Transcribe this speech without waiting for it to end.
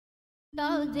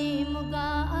तज़ीमुगा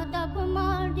अदब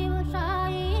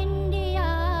दिवसाय इंडिया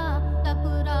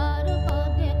तकरार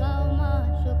पदे गमा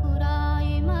शुकुराय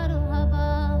मरहबा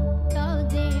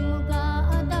तज़ीमुगा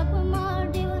अदब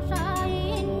दिवसाय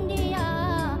इंडिया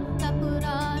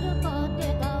तकरार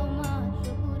पदे गमा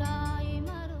शुकुराय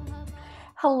मरहबा.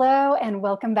 Hello, and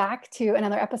welcome back to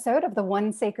another episode of the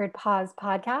One Sacred Pause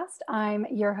podcast. I'm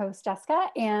your host, Jessica,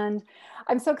 and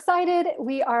I'm so excited.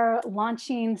 We are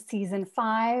launching season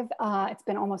 5. It's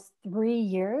been almost 3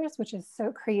 years, which is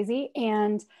so crazy.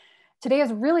 And today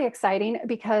is really exciting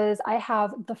because I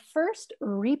have the first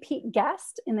repeat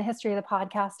guest in the history of the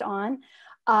podcast on.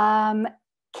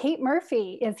 Kate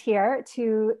Murphy is here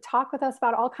to talk with us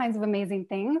about all kinds of amazing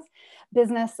things,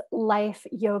 business, life,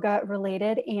 yoga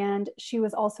related. And she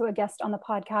was also a guest on the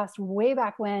podcast way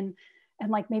back when,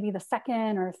 and like maybe the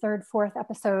second or third, fourth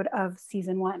episode of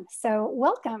season 1. So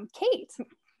welcome, Kate.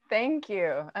 Thank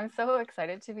you. I'm so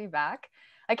excited to be back.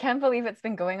 I can't believe it's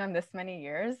been going on this many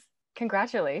years.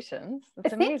 Congratulations.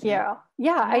 It's amazing. Thank you.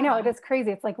 Yeah, I know. It is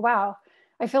crazy. It's like, wow.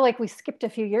 I feel like we skipped a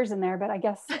few years in there, but I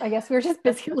guess we were just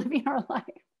busy living our life.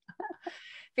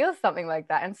 Feels something like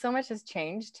that. And so much has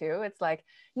changed too. It's like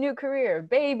new career,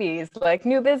 babies, like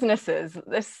new businesses.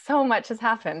 There's so much has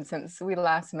happened since we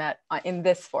last met in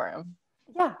this forum.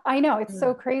 Yeah, I know. It's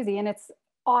so crazy. And it's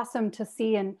awesome to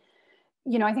see. And,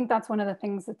 you know, I think that's one of the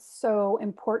things that's so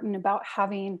important about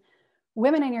having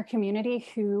women in your community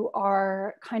who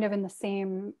are kind of in the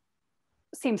same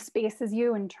space as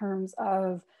you in terms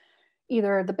of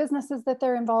either the businesses that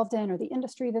they're involved in or the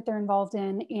industry that they're involved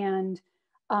in. And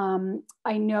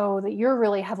I know that you're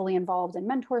really heavily involved in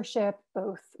mentorship,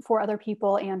 both for other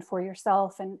people and for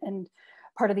yourself, and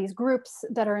part of these groups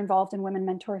that are involved in women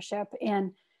mentorship.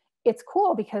 And it's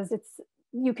cool because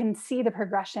you can see the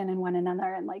progression in one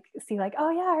another and like see like, oh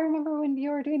yeah, I remember when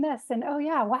you were doing this, and oh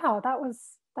yeah, wow, that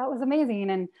was amazing.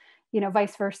 And you know,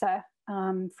 vice versa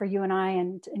for you and I,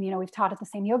 and you know, we've taught at the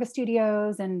same yoga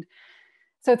studios, and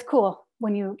so it's cool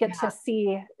when you get to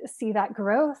see that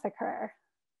growth occur.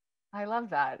 I love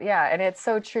that. Yeah. And it's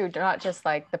so true, not just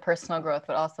like the personal growth,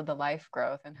 but also the life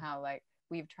growth and how like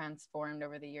we've transformed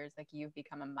over the years. Like you've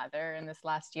become a mother in this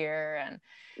last year, and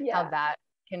how that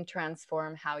can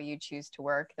transform how you choose to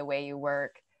work, the way you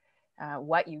work,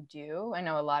 what you do. I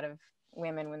know a lot of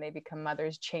women, when they become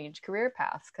mothers, change career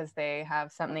paths because they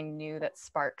have something new that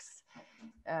sparks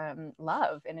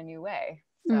love in a new way.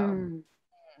 So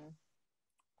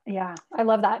yeah, I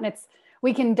love that. And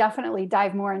we can definitely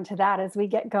dive more into that as we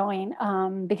get going,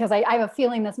 because I have a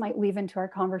feeling this might weave into our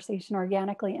conversation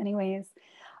organically anyways.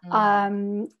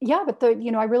 Yeah, but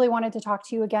I really wanted to talk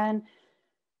to you again.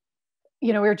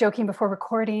 You know, we were joking before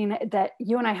recording that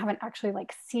you and I haven't actually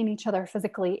like seen each other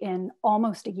physically in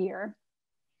almost a year.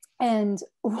 And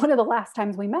one of the last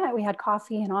times we met, we had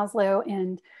coffee in Oslo,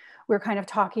 and we were kind of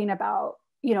talking about,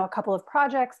 you know, a couple of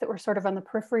projects that were sort of on the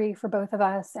periphery for both of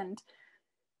us, and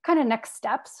kind of next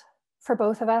steps for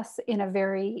both of us in a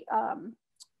very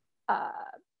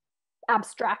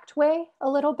abstract way a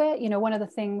little bit. You know, one of the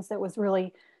things that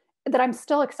I'm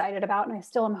still excited about, and I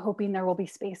still am hoping there will be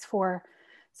space for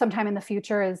sometime in the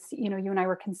future, is, you know, you and I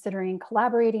were considering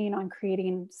collaborating on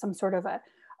creating some sort of a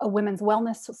women's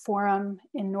wellness forum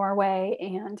in Norway,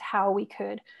 and how we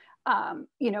could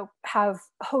you know,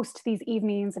 host these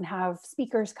evenings and have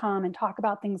speakers come and talk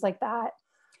about things like that.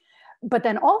 But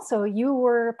then also you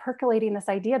were percolating this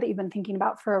idea that you've been thinking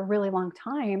about for a really long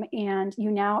time, and you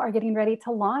now are getting ready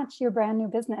to launch your brand new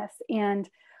business. And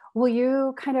will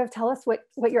you kind of tell us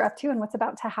what you're up to and what's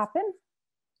about to happen?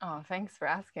 Oh, thanks for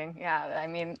asking. Yeah, I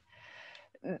mean,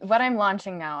 what I'm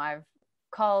launching now, I've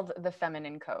called the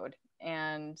Feminine Code.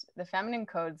 And the Feminine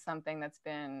Code is something that's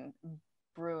been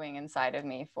brewing inside of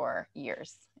me for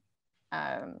years.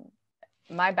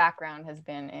 My background has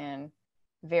been in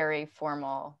very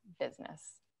formal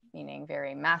business, meaning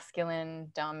very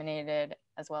masculine dominated,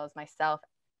 as well as myself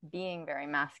being very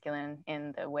masculine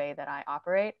in the way that I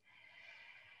operate.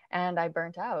 And I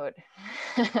burnt out.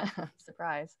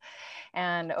 Surprise.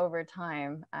 And over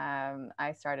time,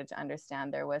 I started to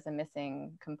understand there was a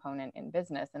missing component in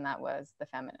business, and that was the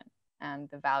feminine and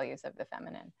the values of the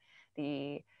feminine,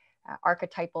 the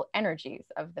archetypal energies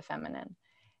of the feminine.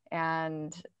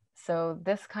 And so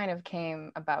this kind of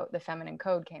came about, the Feminine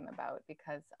Code came about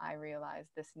because I realized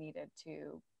this needed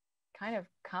to kind of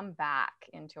come back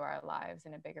into our lives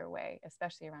in a bigger way,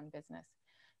 especially around business.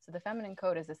 So the Feminine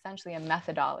Code is essentially a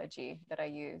methodology that I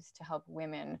use to help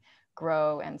women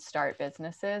grow and start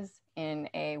businesses in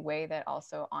a way that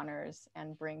also honors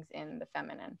and brings in the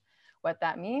feminine. What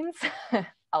that means,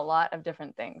 a lot of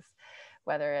different things,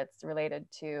 whether it's related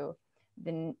to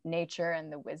the nature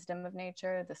and the wisdom of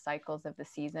nature, the cycles of the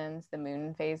seasons, the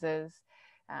moon phases,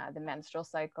 the menstrual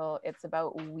cycle. It's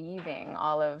about weaving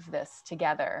all of this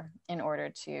together in order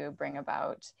to bring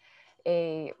about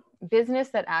a business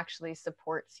that actually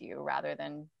supports you rather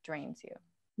than drains you.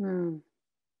 Hmm.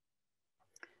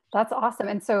 That's awesome.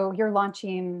 And so you're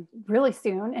launching really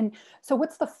soon. And so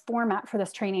what's the format for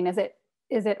this training? Is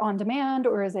it on demand,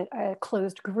 or is it a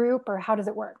closed group, or how does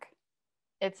it work?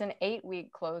 It's an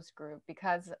 8-week closed group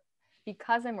because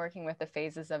I'm working with the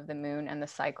phases of the moon and the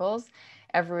cycles.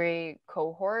 Every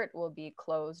cohort will be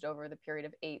closed over the period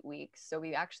of 8 weeks. So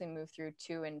we actually move through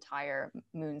 2 entire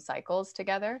moon cycles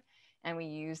together, and we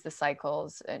use the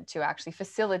cycles to actually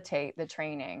facilitate the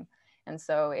training. And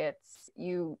so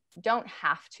you don't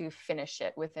have to finish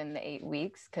it within the 8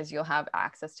 weeks, because you'll have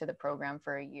access to the program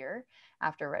for a year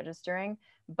after registering.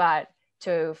 But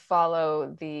to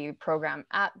follow the program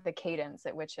at the cadence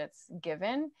at which it's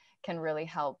given can really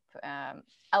help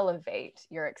elevate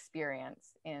your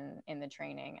experience in the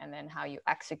training, and then how you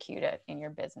execute it in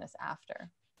your business after.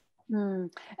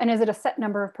 And is it a set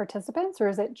number of participants, or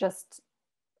is it just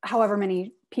however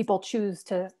many people choose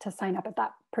to sign up at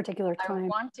that particular time? I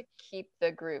want to keep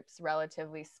the groups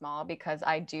relatively small because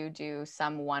I do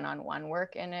some one-on-one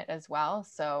work in it as well.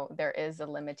 So there is a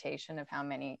limitation of how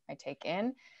many I take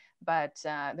in, but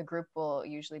the group will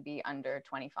usually be under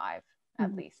 25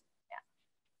 at least.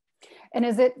 Yeah. And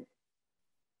is it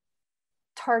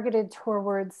targeted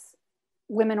towards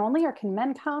women only, or can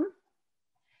men come?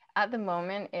 At the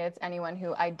moment, it's anyone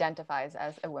who identifies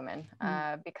as a woman,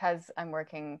 because I'm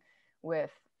working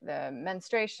with the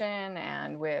menstruation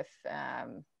and with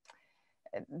the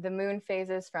moon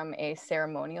phases from a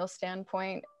ceremonial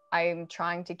standpoint. I'm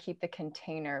trying to keep the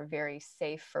container very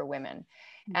safe for women.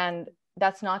 And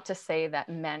that's not to say that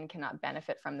men cannot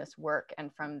benefit from this work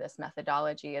and from this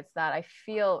methodology. It's that I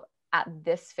feel at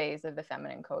this phase of the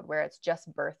feminine code, where it's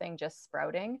just birthing, just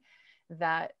sprouting,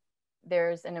 that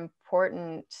it's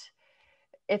important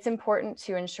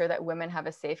to ensure that women have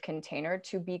a safe container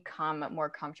to become more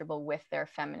comfortable with their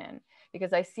feminine.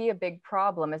 Because I see a big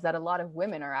problem is that a lot of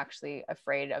women are actually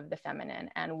afraid of the feminine,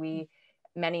 and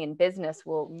many in business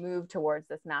will move towards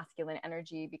this masculine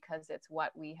energy because it's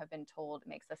what we have been told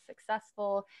makes us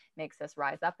successful, makes us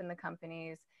rise up in the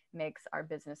companies, makes our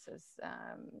businesses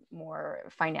more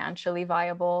financially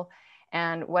viable.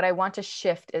 And what I want to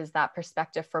shift is that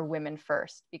perspective for women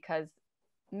first, because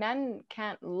men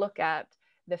can't look at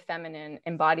the feminine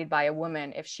embodied by a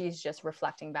woman if she's just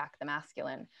reflecting back the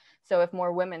masculine. So if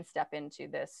more women step into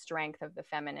this strength of the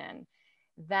feminine,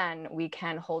 then we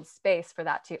can hold space for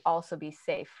that to also be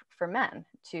safe for men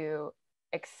to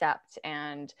accept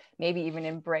and maybe even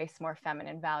embrace more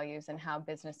feminine values and how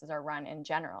businesses are run in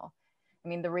general. I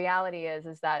mean, the reality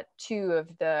is that 2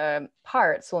 of the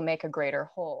parts will make a greater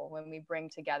whole. When we bring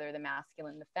together the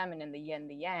masculine, the feminine, the yin,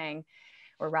 the yang,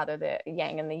 or rather the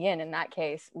yang and the yin, in that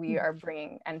case, we are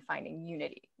bringing and finding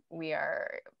unity. We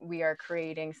are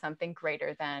creating something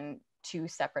greater than 2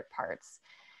 separate parts.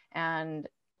 And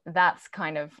that's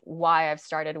kind of why I've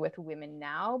started with women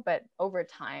now. But over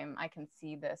time, I can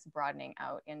see this broadening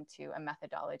out into a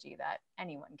methodology that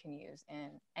anyone can use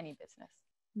in any business.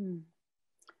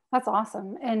 That's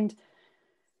awesome. And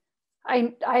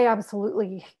I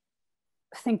absolutely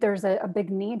think there's a big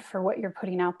need for what you're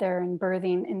putting out there and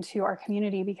birthing into our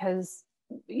community, because,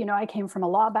 I came from a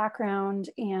law background,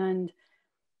 and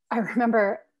I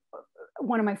remember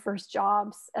one of my first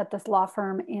jobs at this law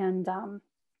firm, and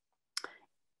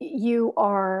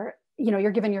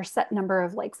you're given your set number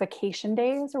of like vacation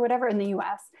days or whatever in the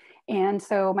US. And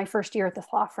so my first year at this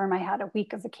law firm, I had a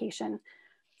week of vacation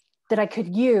that I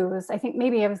could use. I think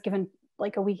maybe I was given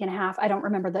like a week and a half. I don't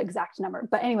remember the exact number,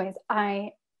 but anyways,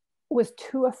 I was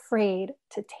too afraid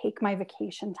to take my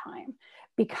vacation time,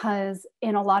 because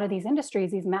in a lot of these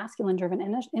industries, these masculine driven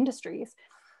industries,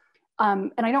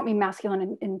 and I don't mean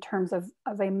masculine in terms of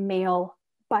a male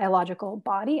biological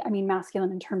body. I mean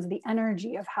masculine in terms of the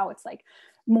energy of how it's like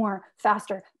more,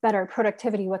 faster, better,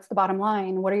 productivity. What's the bottom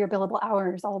line? What are your billable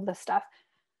hours? All of this stuff.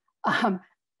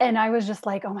 And I was just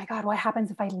like, oh my God, what happens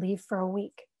if I leave for a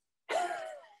week?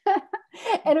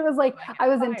 And it was like, I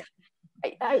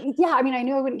mean, I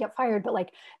knew I wouldn't get fired, but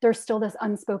like, there's still this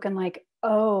unspoken, like,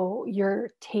 oh, you're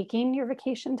taking your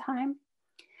vacation time.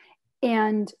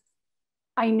 And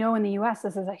I know in the US,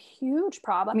 this is a huge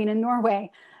problem. I mean, in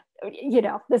Norway,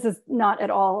 this is not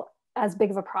at all as big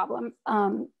of a problem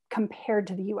compared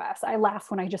to the US. I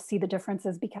laugh when I just see the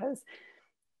differences, because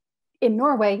in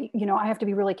Norway, I have to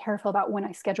be really careful about when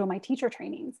I schedule my teacher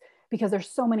trainings, because there's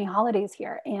so many holidays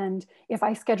here. And if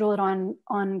I schedule it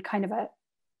on kind of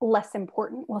less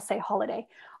important, we'll say holiday,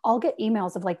 I'll get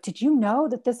emails of like, did you know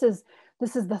that this is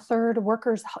the third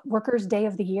workers day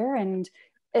of the year? And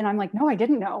I'm like, no, I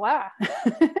didn't know. Ah.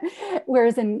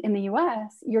 Whereas in the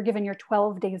US, you're given your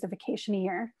 12 days of vacation a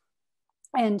year.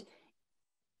 And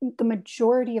the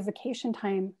majority of vacation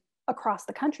time across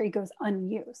the country goes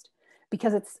unused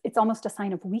because it's almost a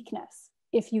sign of weakness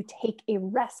if you take a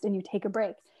rest and you take a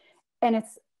break. And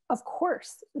it's, of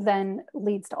course, then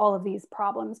leads to all of these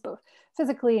problems, both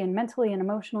physically and mentally and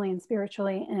emotionally and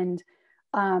spiritually. And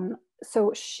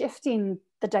so shifting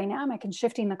the dynamic and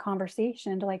shifting the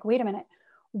conversation to like, wait a minute,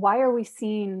 why are we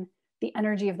seeing the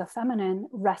energy of the feminine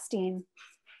resting,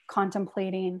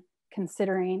 contemplating,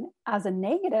 considering as a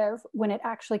negative when it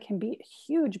actually can be a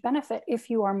huge benefit if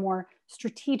you are more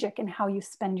strategic in how you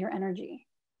spend your energy?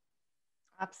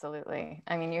 Absolutely.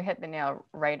 I mean, you hit the nail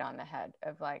right on the head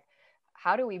of like,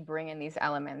 how do we bring in these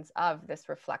elements of this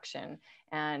reflection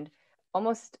and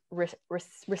almost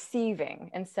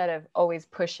receiving instead of always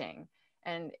pushing?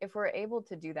 And if we're able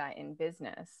to do that in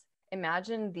business,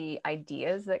 imagine the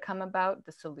ideas that come about,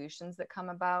 the solutions that come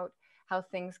about, how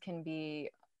things can be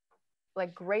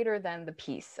like greater than the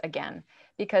piece again,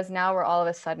 because now we're all of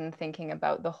a sudden thinking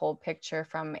about the whole picture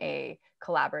from a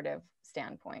collaborative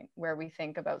standpoint, where we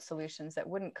think about solutions that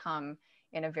wouldn't come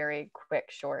in a very quick,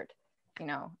 short,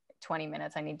 20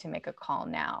 minutes, I need to make a call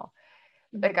now.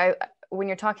 Like when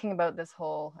you're talking about this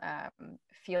whole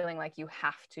feeling like you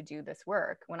have to do this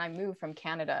work, when I moved from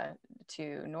Canada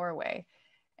to Norway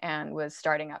and was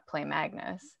starting up Play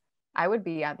Magnus, I would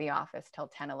be at the office till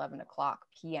 10, 11 o'clock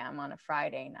p.m. on a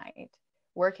Friday night,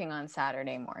 working on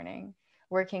Saturday morning,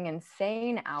 working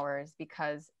insane hours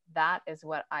because that is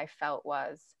what I felt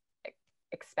was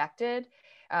expected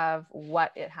of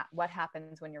what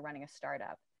happens when you're running a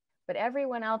startup. But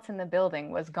everyone else in the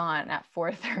building was gone at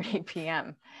 4:30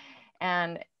 p.m.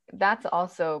 And that's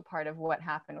also part of what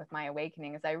happened with my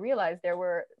awakening, is I realized there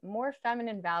were more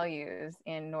feminine values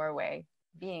in Norway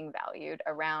being valued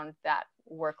around that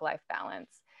work-life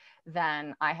balance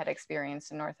than I had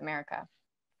experienced in North America.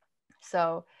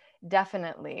 So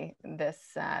definitely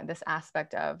this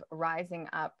aspect of rising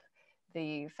up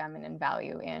the feminine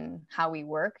value in how we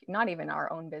work, not even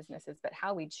our own businesses, but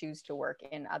how we choose to work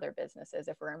in other businesses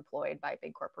if we're employed by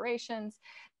big corporations,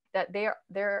 that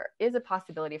there is a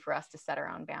possibility for us to set our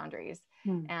own boundaries.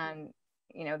 And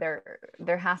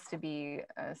there has to be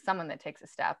someone that takes a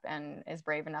step and is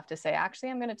brave enough to say,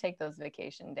 actually, I'm going to take those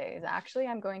vacation days. Actually,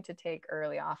 I'm going to take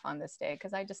early off on this day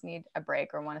because I just need a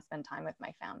break or want to spend time with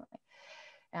my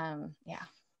family. Yeah.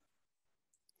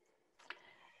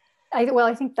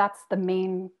 I think that's the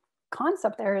main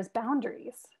concept there, is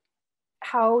boundaries.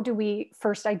 How do we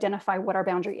first identify what our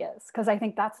boundary is? Because I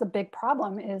think that's the big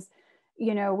problem is,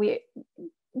 we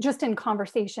just in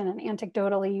conversation and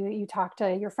anecdotally, you talk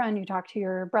to your friend, you talk to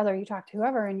your brother, you talk to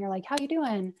whoever, and you're like, how you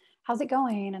doing? How's it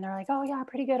going? And they're like, oh yeah,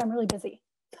 pretty good. I'm really busy.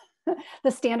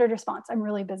 The standard response, I'm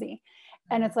really busy.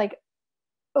 And it's like,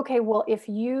 okay, well, if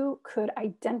you could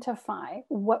identify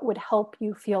what would help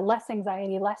you feel less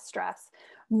anxiety, less stress,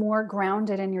 more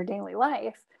grounded in your daily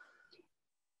life,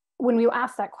 when we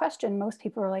ask that question, most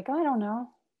people are like, oh, I don't know,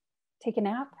 take a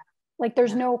nap. Like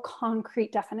there's no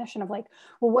concrete definition of like,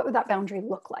 well, what would that boundary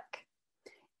look like?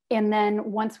 And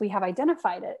then once we have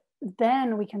identified it,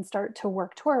 then we can start to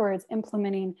work towards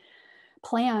implementing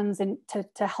plans and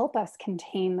to help us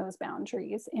contain those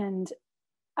boundaries. And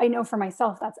I know for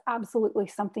myself, that's absolutely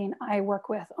something I work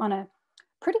with on a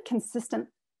pretty consistent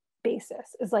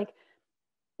basis, is like,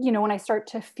 when I start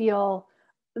to feel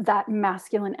that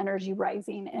masculine energy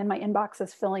rising and my inbox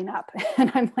is filling up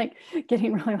and I'm like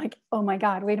getting really like, oh my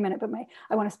God, wait a minute, but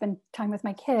I want to spend time with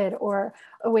my kid, or,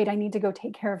 oh wait, I need to go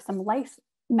take care of some life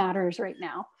matters right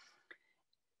now.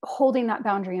 Holding that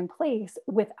boundary in place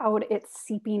without it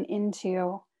seeping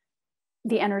into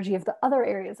the energy of the other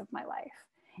areas of my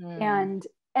life. And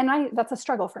that's a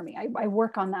struggle for me. I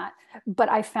work on that, but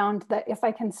I found that if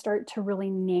I can start to really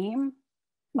name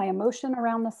my emotion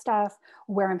around the stuff,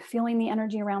 where I'm feeling the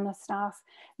energy around the stuff,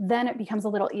 then it becomes a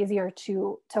little easier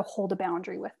to hold a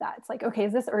boundary with that. It's like, okay,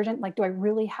 is this urgent? Like, do I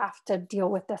really have to deal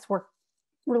with this work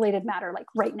related matter like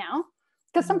right now?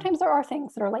 Because sometimes there are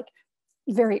things that are like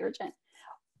very urgent,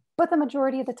 but the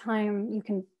majority of the time you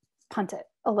can punt it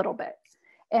a little bit.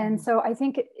 And so I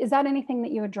think, is that anything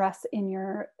that you address in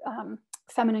your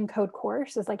feminine code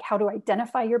course, is like how to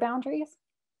identify your boundaries?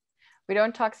 We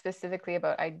don't talk specifically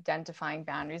about identifying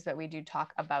boundaries, but we do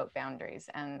talk about boundaries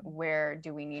and where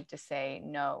do we need to say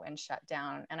no and shut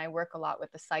down. And I work a lot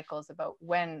with the cycles about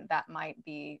when that might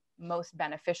be most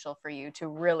beneficial for you to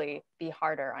really be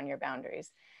harder on your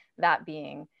boundaries. That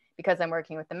being because I'm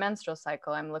working with the menstrual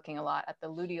cycle, I'm looking a lot at the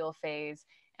luteal phase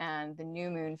and the new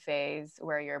moon phase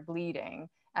where you're bleeding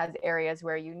as areas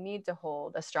where you need to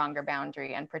hold a stronger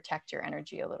boundary and protect your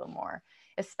energy a little more,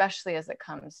 especially as it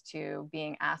comes to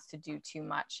being asked to do too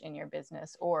much in your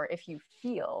business, or if you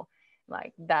feel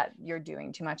like that you're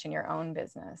doing too much in your own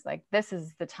business. Like, this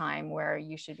is the time where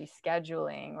you should be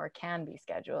scheduling, or can be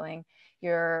scheduling,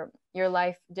 your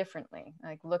life differently,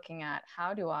 like looking at,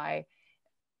 how do I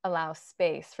allow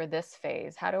space for this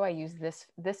phase? How do I use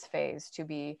this phase to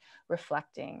be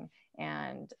reflecting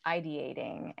and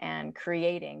ideating and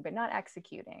creating, but not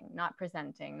executing, not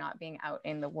presenting, not being out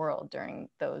in the world during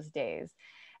those days?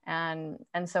 And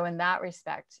so in that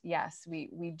respect, yes,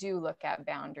 we do look at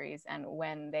boundaries and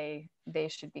when they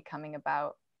should be coming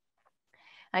about.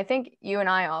 I think you and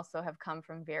I also have come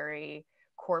from very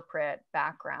corporate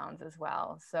backgrounds as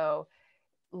well. So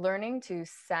learning to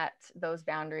set those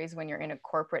boundaries when you're in a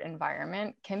corporate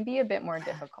environment can be a bit more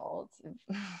difficult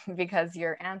because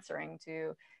you're answering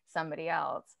to somebody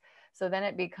else. So then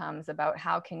it becomes about,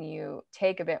 how can you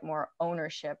take a bit more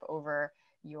ownership over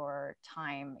your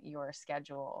time, your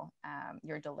schedule,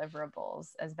 your deliverables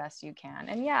as best you can.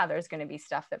 And yeah, there's going to be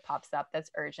stuff that pops up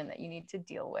that's urgent that you need to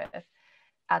deal with.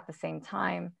 At the same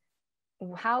time,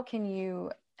 how can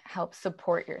you help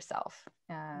support yourself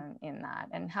in that?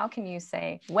 And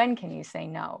when can you say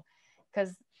no?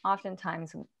 Because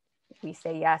oftentimes we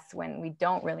say yes when we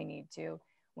don't really need to,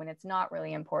 when it's not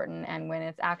really important, and when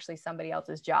it's actually somebody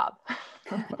else's job.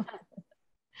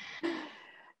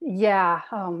 Yeah.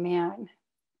 Oh man.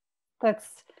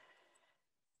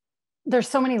 There's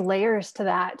so many layers to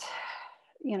that,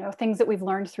 things that we've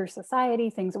learned through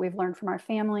society, things that we've learned from our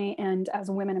family. And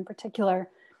as women in particular,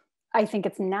 I think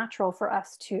it's natural for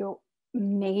us to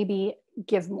maybe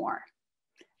give more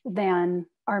than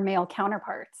our male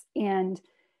counterparts. And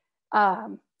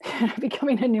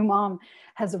becoming a new mom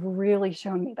has really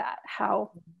shown me that,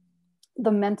 how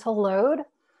the mental load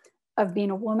of being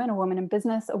a woman in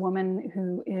business, a woman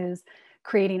who is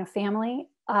creating a family,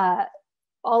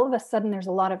 all of a sudden there's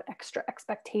a lot of extra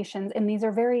expectations. And these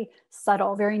are very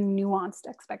subtle, very nuanced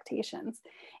expectations.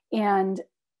 And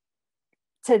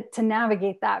to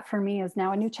navigate that for me is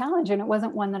now a new challenge. And it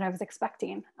wasn't one that I was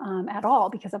expecting at all,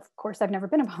 because of course I've never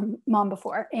been a mom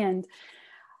before. And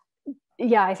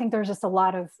yeah, I think there's just a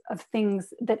lot of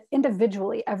things that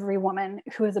individually every woman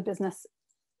who is a business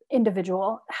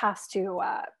individual has to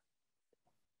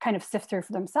kind of sift through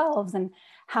for themselves. And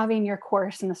having your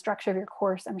course and the structure of your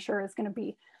course, I'm sure, is going to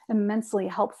be immensely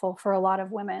helpful for a lot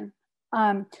of women.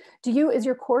 Is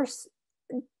your course,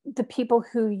 the people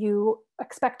who you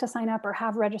expect to sign up or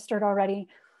have registered already,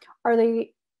 are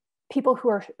they people who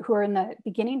are in the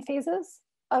beginning phases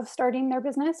of starting their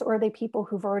business, or are they people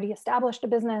who've already established a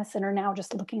business and are now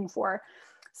just looking for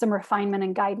some refinement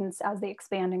and guidance as they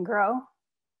expand and grow?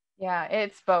 Yeah,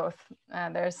 it's both.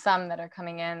 There's some that are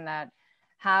coming in that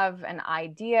have an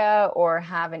idea or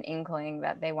have an inkling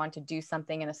that they want to do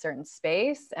something in a certain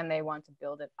space and they want to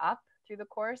build it up through the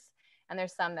course. And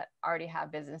there's some that already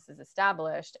have businesses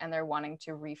established and they're wanting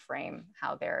to reframe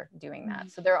how they're doing that.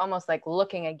 So they're almost like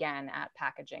looking again at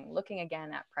packaging, looking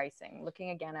again at pricing, looking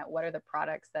again at what are the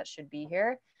products that should be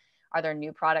here. Are there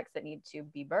new products that need to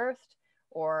be birthed,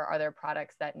 or are there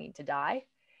products that need to die?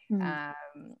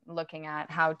 Looking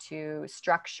at how to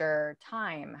structure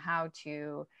time, how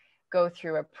to go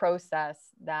through a process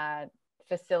that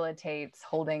facilitates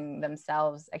holding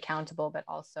themselves accountable, but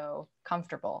also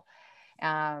comfortable.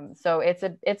 So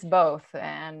it's both.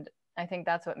 And I think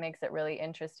that's what makes it really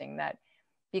interesting, that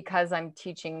because I'm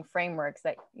teaching frameworks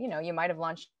that, you might have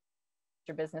launched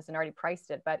your business and already priced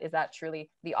it, but is that truly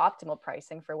the optimal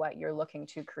pricing for what you're looking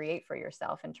to create for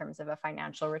yourself in terms of a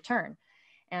financial return?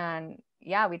 And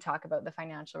yeah, we talk about the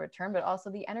financial return, but also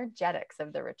the energetics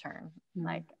of the return.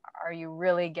 Like, are you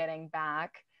really getting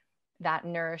back that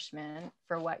nourishment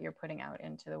for what you're putting out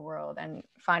into the world, and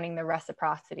finding the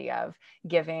reciprocity of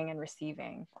giving and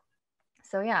receiving?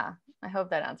 So yeah, I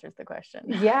hope that answers the question.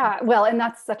 Yeah, well, and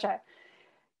that's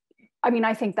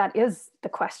I think that is the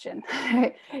question.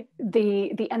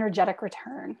 the energetic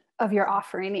return of your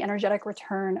offering, the energetic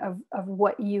return of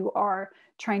what you are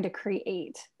trying to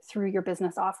create through your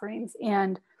business offerings.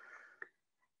 And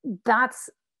that's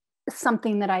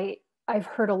something that I've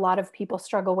heard a lot of people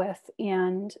struggle with.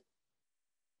 And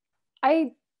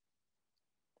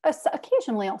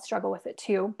occasionally I'll struggle with it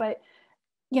too, but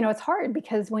it's hard,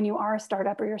 because when you are a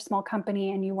startup or you're a small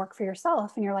company and you work for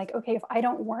yourself and you're like, okay, if I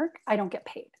don't work, I don't get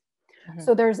paid.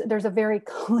 So there's a very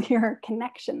clear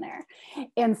connection there.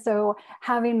 And so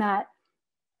having that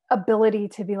ability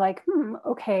to be like,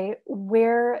 okay,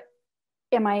 where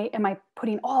am I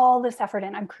putting all this effort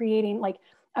in? I'm creating, like,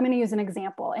 I'm going to use an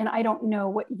example, and I don't know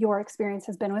what your experience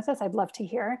has been with this. I'd love to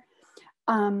hear.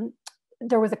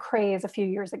 There was a craze a few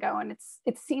years ago, and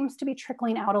it seems to be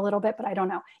trickling out a little bit, but I don't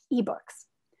know, ebooks,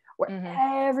 where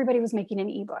everybody was making an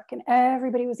ebook, and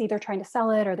everybody was either trying to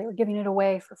sell it or they were giving it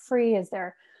away for free as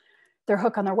their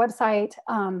hook on their website.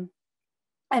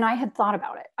 And I had thought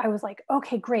about it. I was like,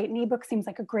 okay, great. An ebook seems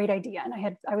like a great idea. And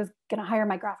I was going to hire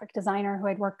my graphic designer who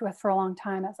I'd worked with for a long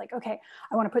time. I was like, okay,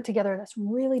 I want to put together this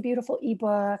really beautiful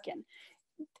ebook.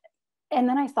 And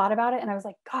then I thought about it and I was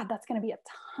like, God, that's going to be a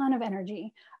ton of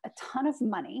energy, a ton of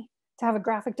money to have a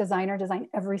graphic designer design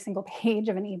every single page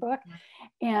of an ebook.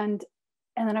 And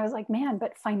then I was like, man,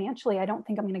 but financially, I don't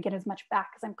think I'm going to get as much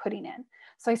back as I'm putting in.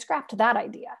 So I scrapped that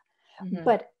idea.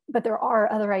 But there are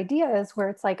other ideas where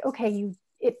it's like, okay,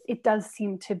 it does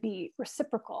seem to be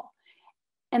reciprocal.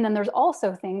 And then there's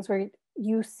also things where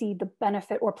you see the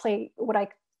benefit or play what I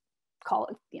call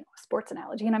it, a sports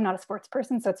analogy. And I'm not a sports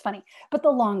person, so it's funny, but the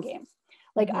long game.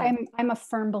 Like I'm a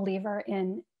firm believer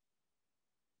in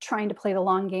trying to play the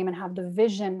long game and have the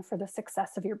vision for the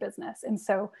success of your business. And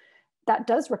so that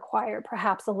does require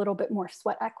perhaps a little bit more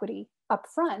sweat equity up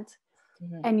front.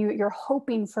 And you're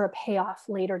hoping for a payoff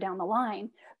later down the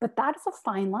line. But that is a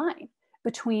fine line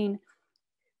between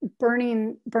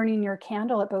burning your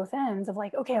candle at both ends of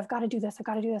like, okay, I've got to do this, I've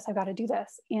got to do this, I've got to do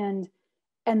this. And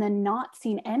then not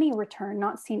seeing any return,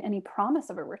 not seeing any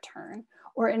promise of a return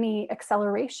or any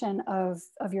acceleration of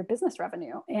your business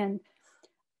revenue. And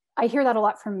I hear that a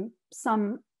lot from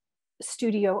some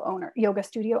yoga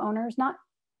studio owners, not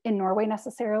in Norway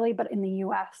necessarily, but in the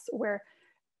US, where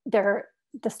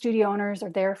the studio owners are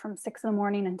there from 6 a.m.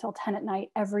 until 10 p.m.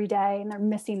 every day, and they're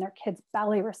missing their kids'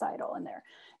 ballet recital, and they're,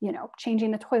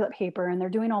 changing the toilet paper, and they're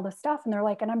doing all this stuff. And they're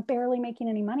like, and I'm barely making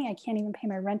any money. I can't even pay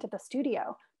my rent at the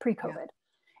studio pre-COVID.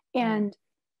 Yeah. And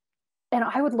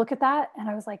I would look at that and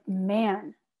I was like,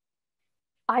 man,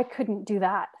 I couldn't do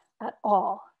that at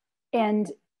all. And,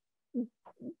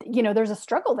 there's a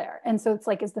struggle there. And so it's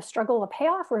like, is the struggle a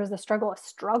payoff, or is the struggle a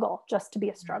struggle just to be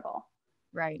a struggle?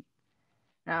 Right.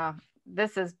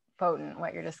 This is potent,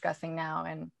 what you're discussing now.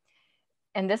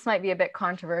 And this might be a bit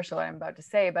controversial, what I'm about to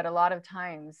say, but a lot of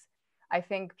times I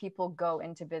think people go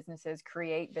into businesses,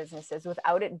 create businesses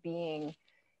without it being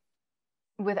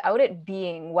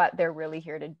what they're really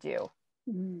here to do.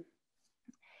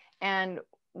 And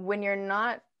when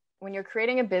you're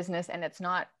creating a business and it's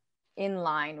not in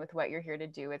line with what you're here to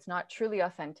do, it's not truly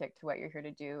authentic to what you're here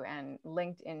to do and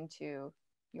linked into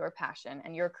your passion,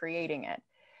 and you're creating it,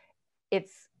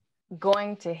 it's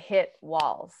going to hit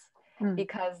walls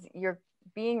because you're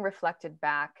being reflected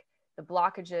back the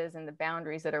blockages and the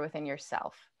boundaries that are within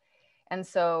yourself. And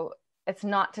so it's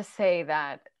not to say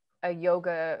that a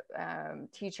yoga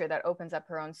teacher that opens up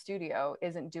her own studio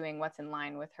isn't doing what's in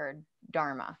line with her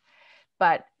dharma,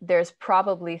 but there's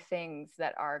probably things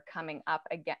that are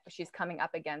she's coming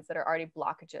up against that are already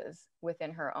blockages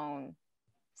within her own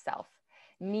self.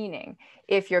 Meaning,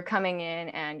 if you're coming in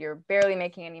and you're barely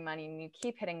making any money and you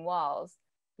keep hitting walls,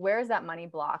 where's that money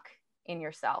block in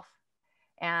yourself?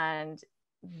 And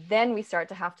then we start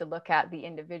to have to look at the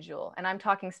individual. And I'm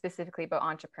talking specifically about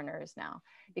entrepreneurs now,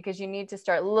 because you need to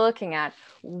start looking at,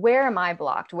 where am I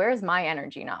blocked? Where's my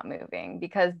energy not moving?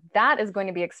 Because that is going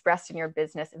to be expressed in your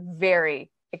business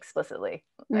very explicitly.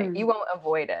 Like, you won't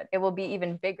avoid it. It will be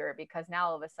even bigger, because now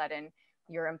all of a sudden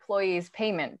your employees'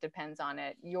 payment depends on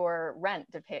it. Your rent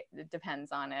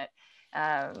depends on it.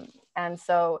 And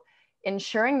so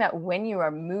ensuring that when you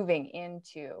are moving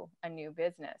into a new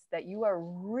business, that you are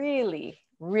really,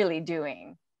 really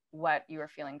doing what you are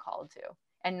feeling called to,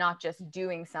 and not just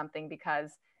doing something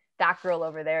because that girl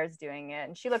over there is doing it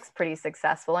and she looks pretty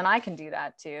successful and I can do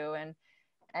that too.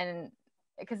 And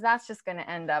because that's just going to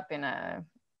end up in a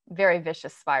very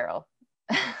vicious spiral.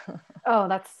 Oh,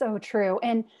 that's so true.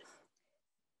 And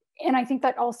I think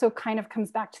that also kind of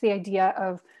comes back to the idea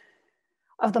of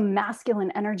the masculine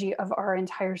energy of our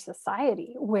entire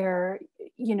society, where,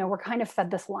 we're kind of fed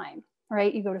this line,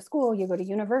 right? You go to school, you go to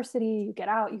university, you get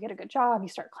out, you get a good job, you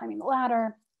start climbing the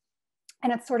ladder.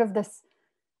 And it's sort of this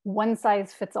one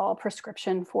size fits all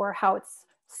prescription for how it's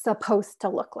supposed to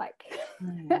look like.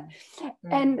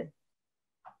 And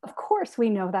of course,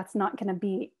 we know that's not going to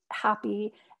be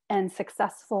happy and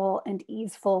successful and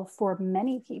easeful for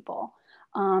many people,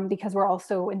 because we're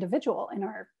also individual in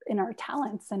our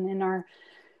talents and in our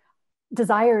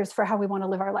desires for how we want to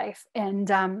live our life. And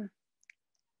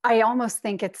I almost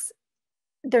think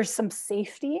there's some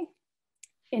safety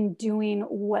in doing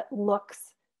what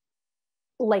looks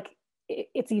like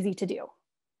it's easy to do,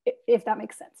 if that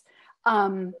makes sense.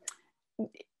 I'll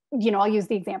use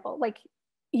the example, like,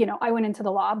 you know, I went into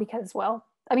the law because, well,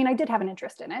 I mean, I did have an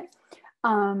interest in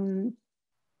it.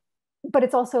 But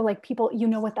it's also like people, you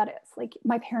know what that is. Like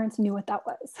my parents knew what that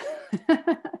was.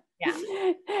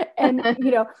 Yeah. And,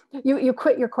 you know, you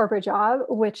quit your corporate job,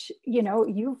 which, you know,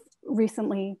 you've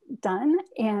recently done,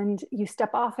 and you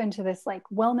step off into this like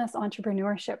wellness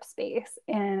entrepreneurship space.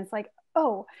 And it's like,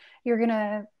 oh, you're going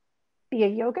to be a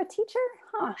yoga teacher?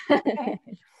 Huh. Okay.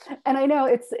 And I know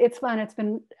it's fun. It's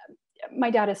been, my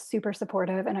dad is super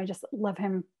supportive and I just love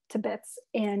him to bits.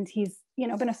 And he's, you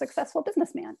know, been a successful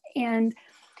businessman. And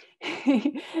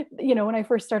you know, when I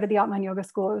first started the Atman Yoga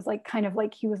School, it was like kind of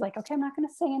like he was like, okay, I'm not going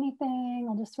to say anything.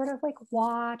 I'll just sort of like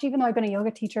watch, even though I've been a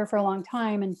yoga teacher for a long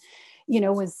time, and you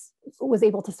know, was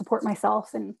able to support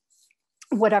myself and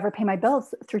whatever, pay my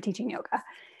bills through teaching yoga.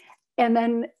 And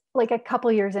then like a couple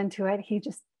of years into it, he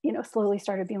just, you know, slowly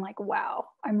started being like, wow,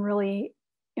 I'm really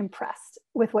impressed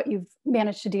with what you've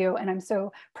managed to do, and I'm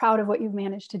so proud of what you've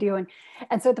managed to do.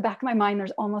 And so at the back of my mind,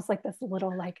 there's almost like this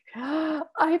little like, oh,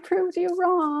 I proved you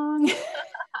wrong.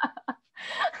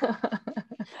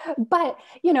 But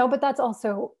you know, but that's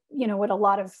also, you know, what a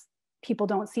lot of people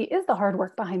don't see is the hard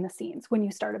work behind the scenes when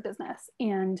you start a business.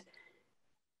 And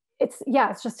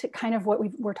it's just kind of what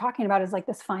we're talking about is like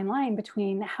this fine line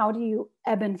between how do you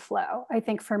ebb and flow. I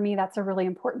think for me, that's a really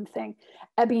important thing,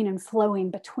 ebbing and flowing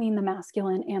between the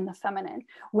masculine and the feminine.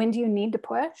 When do you need to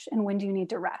push and when do you need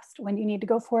to rest? When do you need to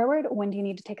go forward? When do you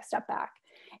need to take a step back?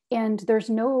 And there's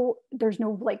no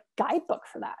like guidebook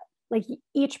for that. Like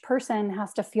each person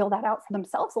has to feel that out for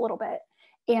themselves a little bit,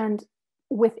 and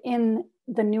within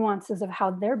the nuances of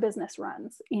how their business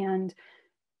runs. And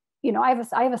you know, I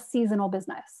have a seasonal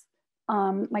business.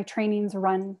 My trainings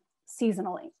run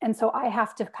seasonally. And so I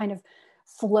have to kind of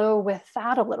flow with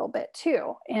that a little bit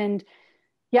too. And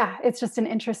yeah, it's just an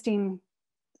interesting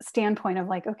standpoint of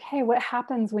like, okay, what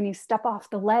happens when you step off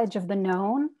the ledge of the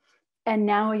known? And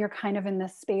now you're kind of in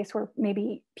this space where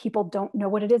maybe people don't know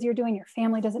what it is you're doing. Your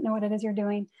family doesn't know what it is you're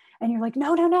doing. And you're like,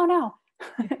 no.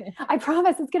 I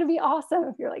promise it's going to be awesome.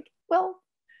 If you're like, well,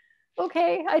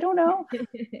 okay, I don't know.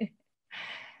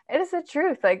 It is the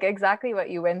truth, like exactly what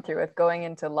you went through with going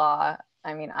into law.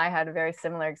 I mean, I had a very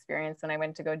similar experience when I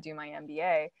went to go do my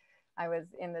MBA. I was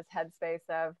in this headspace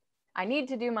of, I need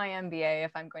to do my MBA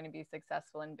if I'm going to be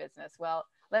successful in business. Well,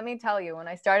 let me tell you, when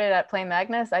I started at Play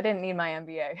Magnus, I didn't need my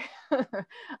MBA.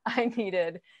 I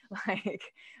needed like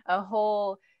a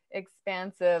whole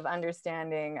expansive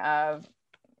understanding of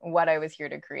what I was here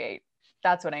to create.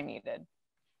 That's what I needed.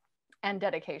 And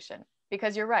dedication.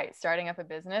 Because you're right, starting up a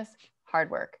business, hard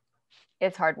work.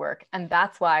 It's hard work. And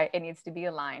that's why it needs to be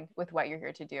aligned with what you're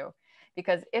here to do.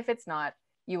 Because if it's not,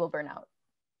 you will burn out.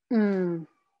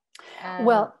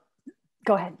 Well,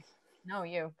 go ahead. No,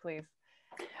 you, please.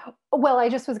 Well, I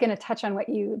just was going to touch on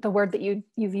the word that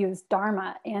you've used,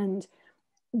 dharma, and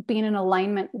being in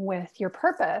alignment with your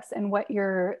purpose and what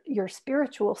your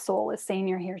spiritual soul is saying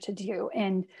you're here to do.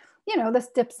 And, you know, this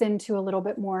dips into a little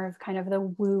bit more of kind of the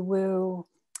woo-woo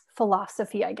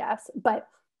philosophy, I guess, but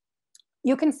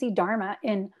you can see dharma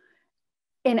in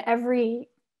every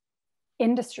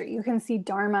industry. You can see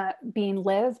dharma being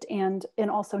lived and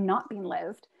also not being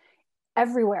lived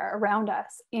everywhere around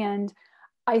us. And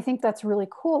I think that's really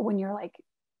cool when you're like,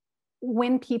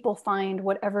 when people find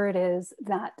whatever it is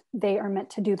that they are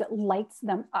meant to do that lights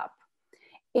them up.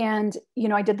 And, you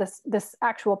know, I did this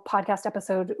actual podcast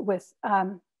episode with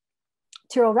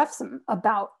Tyrell Refsum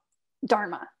about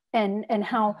dharma and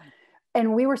how,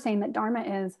 and we were saying that dharma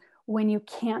is when you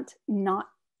can't not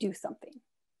do something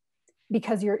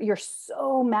because you're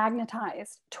so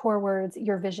magnetized towards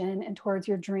your vision and towards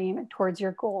your dream and towards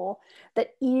your goal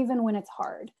that even when it's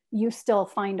hard, you still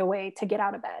find a way to get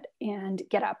out of bed and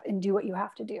get up and do what you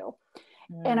have to do.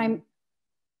 And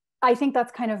I think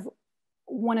that's kind of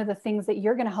one of the things that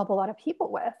you're going to help a lot of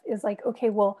people with is like, okay,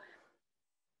 well,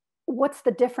 what's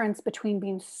the difference between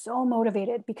being so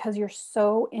motivated because you're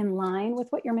so in line with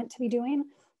what you're meant to be doing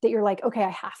that you're like, okay, I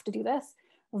have to do this,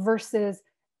 versus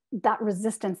that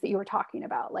resistance that you were talking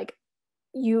about. Like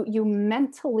you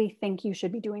mentally think you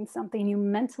should be doing something, you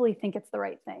mentally think it's the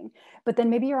right thing, but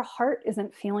then maybe your heart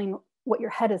isn't feeling what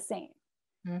your head is saying.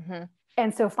 Mm-hmm.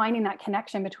 And so finding that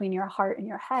connection between your heart and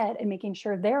your head and making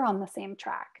sure they're on the same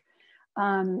track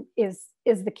is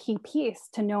the key piece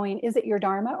to knowing, is it your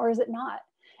dharma or is it not?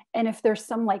 And if there's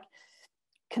some like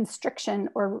constriction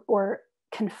or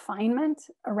confinement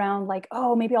around like,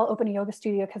 oh, maybe I'll open a yoga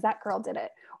studio because that girl did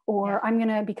it, or I'm going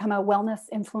to become a wellness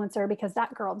influencer because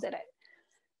that girl did it.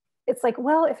 It's like,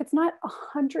 well, if it's not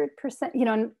 100%, you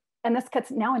know, and this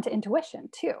cuts now into intuition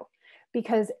too,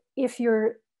 because if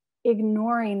you're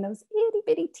ignoring those itty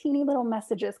bitty teeny little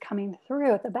messages coming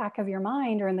through at the back of your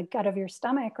mind or in the gut of your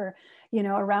stomach or, you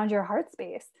know, around your heart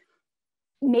space.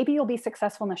 Maybe you'll be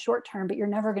successful in the short term, but you're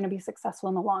never going to be successful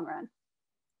in the long run.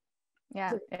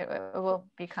 Yeah, it will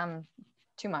become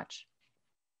too much.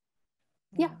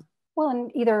 Yeah. Well,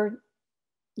 and either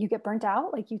you get burnt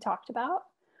out, like you talked about,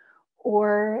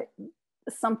 or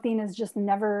something is just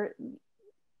never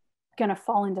going to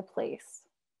fall into place.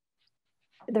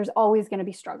 There's always going to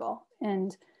be struggle.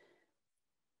 And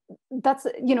that's,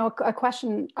 you know, a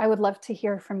question I would love to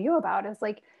hear from you about is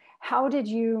like, how did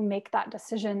you make that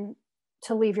decision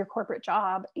to leave your corporate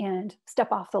job and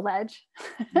step off the ledge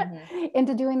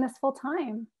into doing this full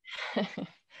time?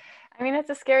 I mean, it's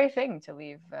a scary thing to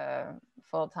leave a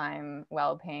full-time,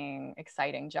 well-paying,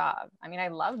 exciting job. I mean, I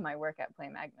loved my work at Play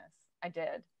Magnus. I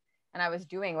did. And I was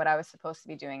doing what I was supposed to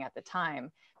be doing at the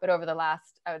time. But over the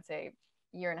last, I would say,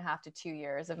 1.5 to 2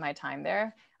 years of my time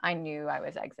there, I knew I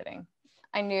was exiting.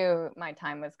 I knew my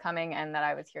time was coming and that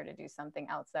I was here to do something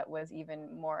else that was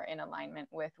even more in alignment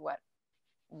with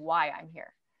why I'm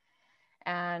here.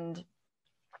 And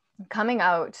coming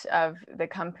out of the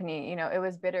company, you know, it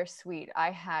was bittersweet.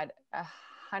 I had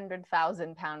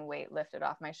 100,000 pound weight lifted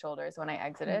off my shoulders when I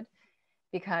exited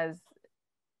because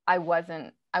I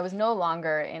was no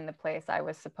longer in the place I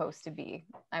was supposed to be.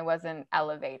 I wasn't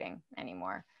elevating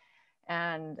anymore.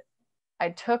 And I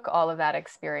took all of that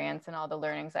experience and all the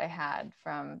learnings I had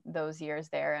from those years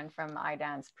there and from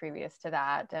iDance previous to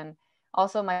that. And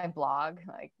also my blog,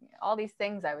 like all these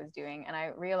things I was doing. And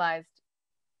I realized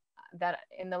that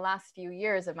in the last few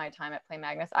years of my time at Play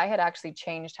Magnus, I had actually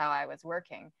changed how I was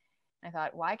working. I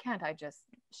thought, why can't I just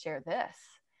share this?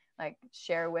 Like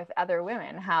share with other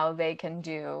women how they can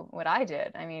do what I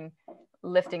did. I mean,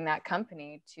 lifting that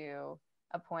company to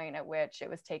a point at which it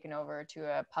was taken over to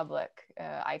a public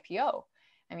IPO.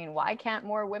 I mean, why can't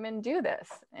more women do this?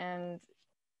 And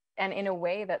in a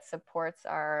way that supports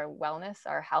our wellness,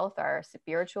 our health, our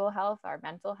spiritual health, our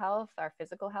mental health, our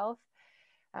physical health.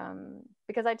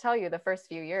 Because I tell you, the first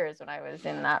few years when I was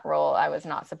in that role, I was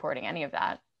not supporting any of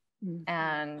that.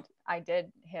 And I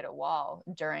did hit a wall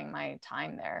during my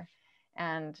time there.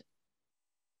 And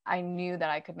I knew that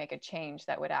I could make a change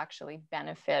that would actually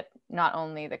benefit not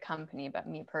only the company, but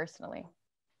me personally.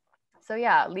 So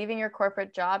yeah, leaving your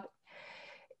corporate job,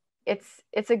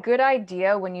 it's a good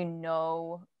idea when you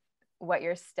know what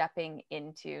you're stepping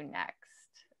into next.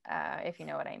 If you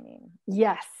know what I mean.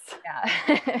 Yes.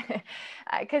 Yeah.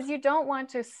 Because you don't want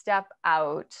to step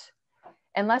out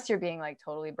unless you're being like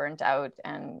totally burnt out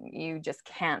and you just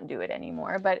can't do it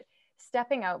anymore. But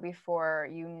stepping out before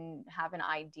you have an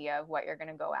idea of what you're going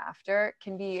to go after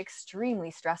can be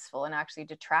extremely stressful and actually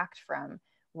detract from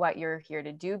what you're here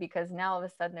to do, because now all of a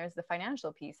sudden there's the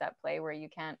financial piece at play where you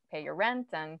can't pay your rent,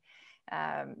 and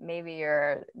maybe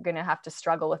you're going to have to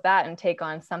struggle with that and take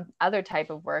on some other type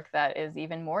of work that is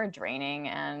even more draining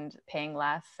and paying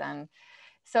less. And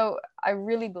so I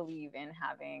really believe in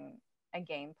having a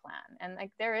game plan. And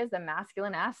like there is a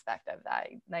masculine aspect of that,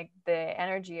 like the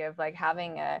energy of like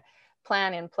having a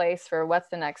plan in place for what's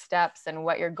the next steps and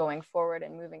what you're going forward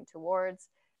and moving towards,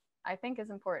 I think is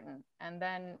important. And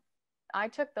then I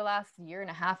took the last 1.5 years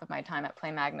of my time at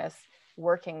Play Magnus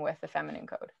working with the feminine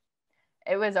code.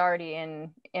 It was already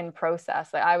in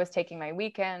process. Like I was taking my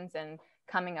weekends and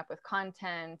coming up with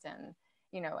content and,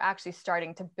 you know, actually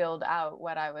starting to build out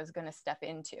what I was going to step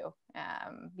into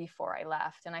before I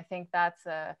left. And I think that's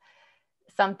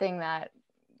something that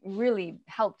really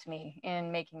helped me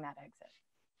in making that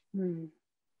exit.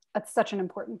 That's such an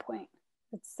important point.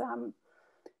 It's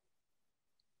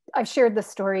I've shared this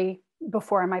story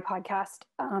before on my podcast,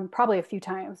 probably a few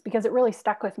times, because it really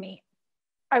stuck with me.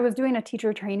 I was doing a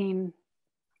teacher training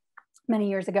many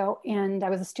years ago, and I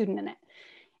was a student in it.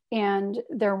 And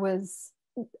there was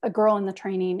a girl in the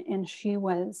training, and she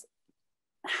was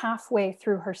halfway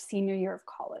through her senior year of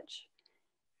college.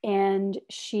 And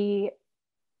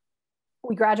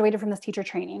we graduated from this teacher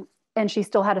training, and she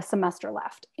still had a semester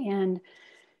left. And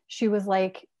she's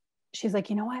like,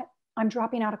 you know what? I'm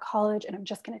dropping out of college and I'm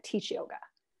just going to teach yoga.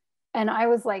 And I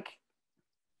was like,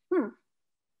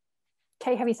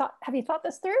 okay, have you thought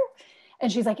this through?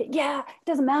 And she's like, yeah, it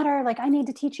doesn't matter. Like I need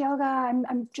to teach yoga.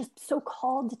 I'm just so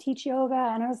called to teach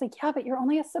yoga. And I was like, yeah, but you're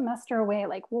only a semester away.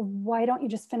 Like, well, why don't you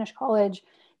just finish college,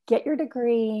 get your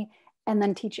degree, and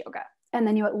then teach yoga? And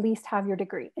then you at least have your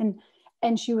degree.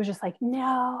 And she was just like,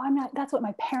 no, I'm not. That's what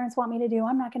my parents want me to do.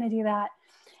 I'm not going to do that.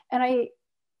 And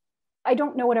I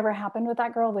don't know whatever happened with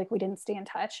that girl. Like we didn't stay in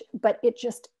touch, but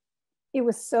it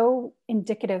was so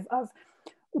indicative of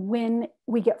when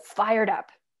we get fired up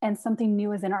and something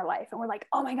new is in our life and we're like,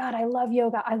 oh my God, I love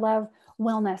yoga. I love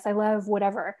wellness. I love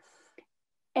whatever.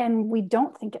 and we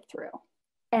don't think it through.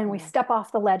 And we step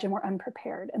off the ledge and we're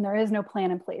unprepared, and there is no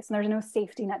plan in place, and there's no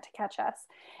safety net to catch us.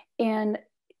 And,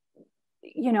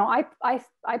 you know,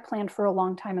 I planned for a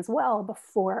long time as well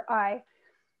before I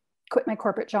quit my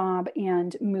corporate job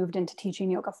and moved into teaching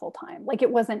yoga full time. Like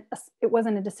it wasn't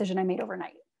a decision I made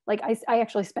overnight. Like I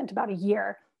actually spent about a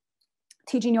year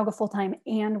teaching yoga full time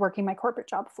and working my corporate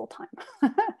job full time.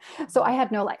 So I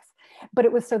had no life, but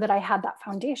it was so that I had that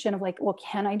foundation of like, well,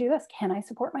 can I do this? Can I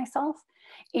support myself?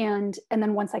 And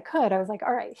then once I could, I was like,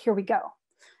 all right, here we go.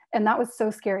 And that was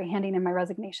so scary, handing in my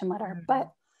resignation letter.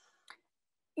 But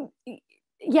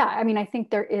yeah, I mean, I think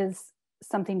there is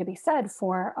something to be said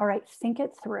for, all right, think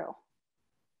it through,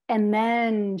 and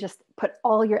then just put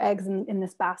all your eggs in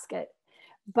this basket.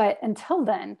 But until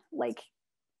then, like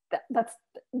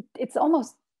it's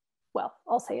almost, well,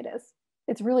 I'll say it is.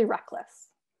 It's really reckless.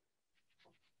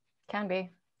 Can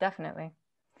be, definitely.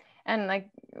 And like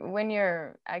when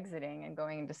you're exiting and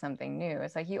going into something new,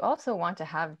 it's like you also want to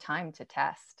have time to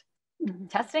test.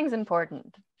 Testing's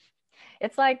important.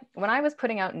 It's like when I was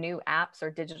putting out new apps or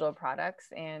digital products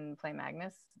in Play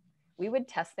Magnus, we would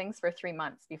test things for 3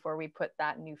 months before we put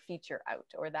that new feature out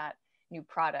or that new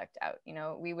product out. You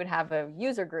know, we would have a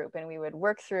user group and we would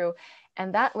work through,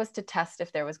 and that was to test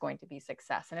if there was going to be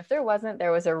success. And if there wasn't,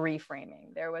 there was a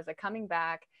reframing. There was a coming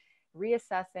back,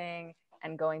 reassessing,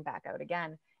 and going back out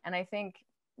again. And I think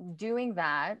doing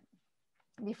that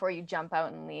before you jump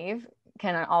out and leave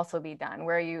can also be done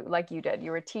where you, like you did,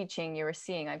 you were teaching, you were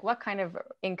seeing like, what kind of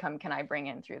income can I bring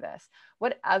in through this?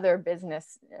 What other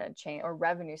business chain or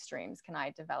revenue streams can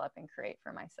I develop and create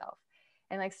for myself?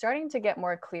 And like starting to get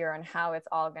more clear on how it's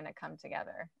all going to come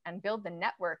together and build the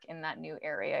network in that new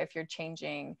area. If you're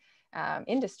changing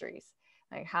industries,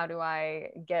 like how do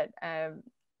I get a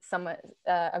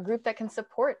group that can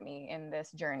support me in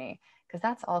this journey? Because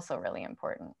that's also really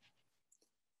important.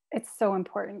 It's so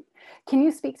important. Can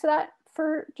you speak to that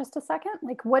for just a second?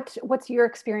 Like what's your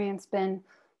experience been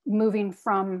moving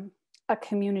from a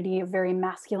community of very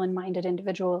masculine minded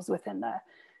individuals within the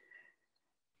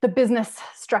business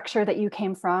structure that you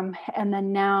came from, and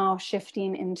then now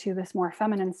shifting into this more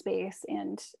feminine space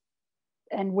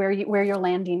and where you're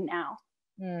landing now?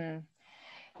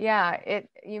 Yeah,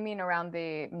 you mean around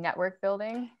the network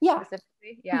building? Yeah.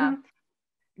 Specifically? Yeah.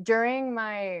 During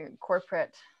my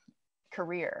corporate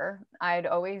career, I'd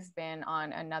always been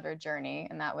on another journey,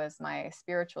 and that was my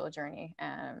spiritual journey.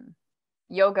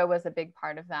 Yoga was a big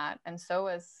part of that. And so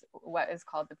was what is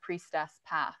called the priestess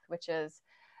path, which is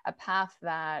a path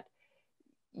that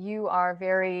you are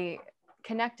very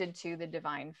connected to the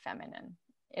divine feminine.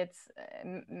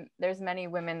 There's many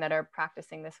women that are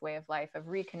practicing this way of life of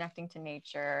reconnecting to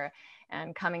nature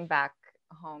and coming back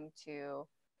home to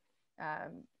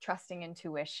trusting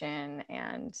intuition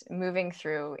and moving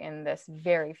through in this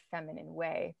very feminine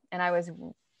way. And I was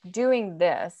doing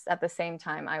this at the same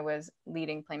time I was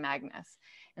leading Play Magnus.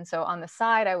 And so on the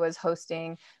side, I was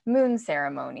hosting moon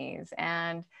ceremonies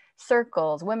and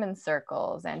circles, women's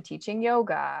circles, and teaching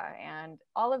yoga, and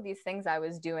all of these things I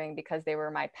was doing because they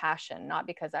were my passion, not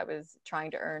because I was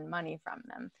trying to earn money from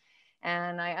them.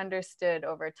 And I understood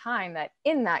over time that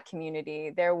in that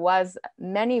community, there was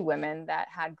many women that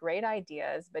had great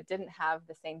ideas, but didn't have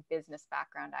the same business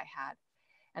background I had.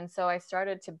 And so I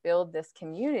started to build this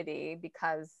community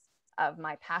because of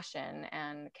my passion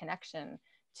and connection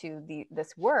to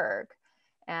this work.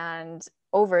 And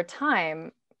over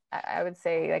time, I would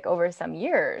say like over some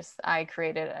years, I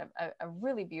created a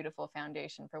really beautiful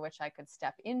foundation for which I could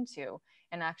step into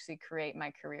and actually create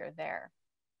my career there.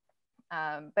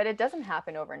 But it doesn't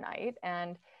happen overnight,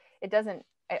 and it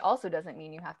also doesn't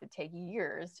mean you have to take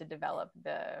years to develop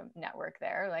the network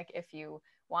there. Like if you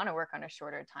want to work on a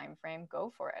shorter time frame,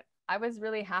 go for it. I was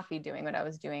really happy doing what I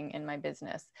was doing in my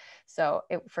business. So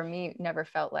it, for me, never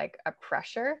felt like a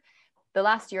pressure. The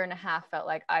last year and a half felt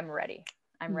like I'm ready.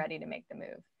 I'm ready to make the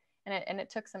move. And it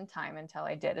took some time until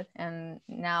I did it. And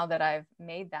now that I've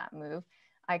made that move,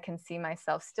 I can see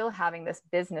myself still having this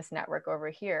business network over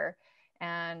here.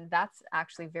 And that's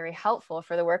actually very helpful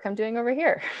for the work I'm doing over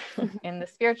here in the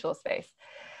spiritual space.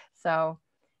 So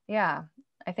yeah,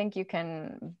 I think you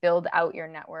can build out your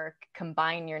network,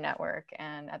 combine your network,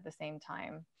 and at the same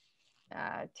time,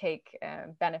 take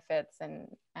benefits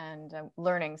and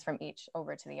learnings from each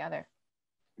over to the other.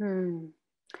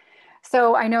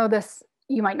 So I know this,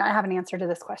 you might not have an answer to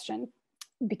this question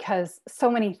because so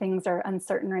many things are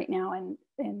uncertain right now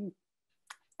in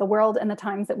the world and the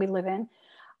times that we live in.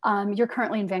 You're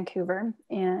currently in Vancouver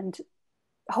and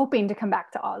hoping to come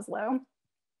back to Oslo.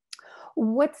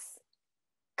 What's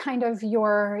kind of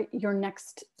your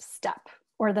next step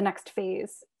or the next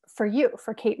phase for you,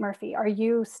 for Kate Murphy? Are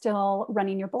you still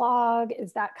running your blog?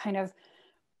 Is that kind of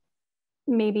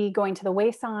maybe going to the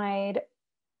wayside?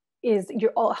 Is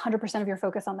your 100% of your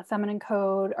focus on the feminine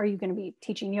code? Are you going to be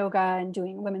teaching yoga and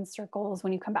doing women's circles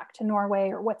when you come back to Norway?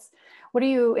 Or what are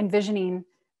you envisioning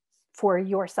for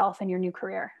yourself and your new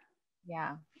career?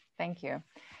 Yeah, thank you.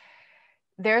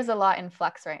 There's a lot in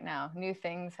flux right now. New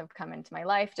things have come into my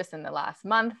life just in the last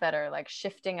month that are like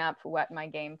shifting up what my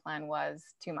game plan was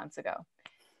 2 months ago.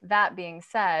 That being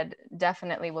said,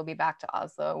 definitely we'll be back to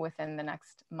Oslo within the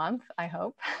next month, I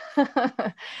hope.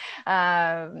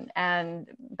 And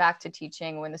back to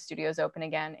teaching when the studios open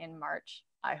again in March,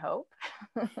 I hope.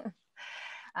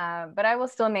 But I will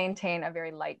still maintain a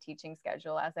very light teaching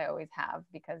schedule, as I always have,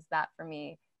 because that for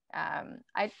me,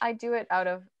 I do it out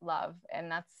of love.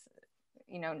 And that's,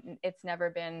 you know, it's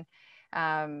never been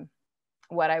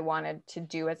what I wanted to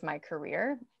do as my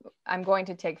career. I'm going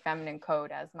to take feminine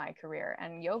code as my career,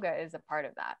 and yoga is a part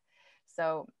of that.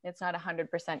 So it's not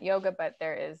 100% yoga, but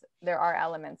there are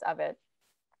elements of it.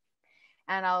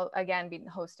 And I'll again be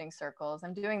hosting circles.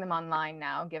 I'm doing them online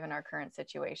now, given our current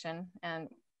situation, and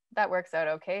that works out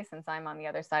okay since I'm on the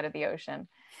other side of the ocean.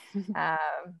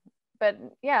 But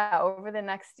yeah, over the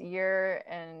next year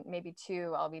and maybe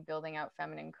 2, I'll be building out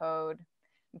feminine code.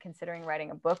 I'm considering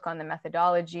writing a book on the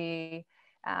methodology.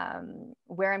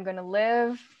 Where I'm going to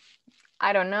live,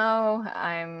 I don't know.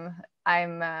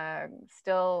 I'm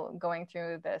still going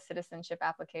through the citizenship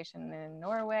application in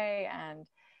Norway, and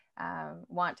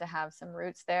want to have some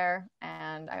roots there.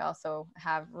 And I also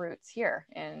have roots here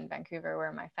in Vancouver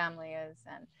where my family is.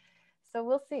 And so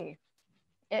we'll see.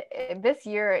 This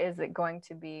year is going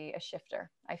to be a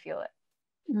shifter. I feel it.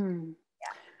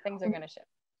 Yeah, things are going to shift.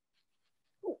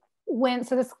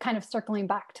 So this kind of circling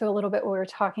back to a little bit what we were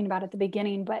talking about at the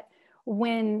beginning, but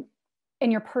when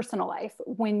in your personal life,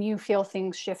 when you feel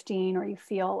things shifting or you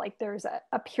feel like there's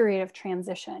a period of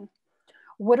transition,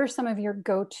 what are some of your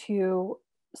go-to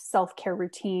self-care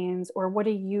routines, or what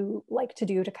do you like to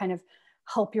do to kind of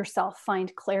help yourself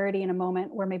find clarity in a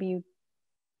moment where maybe you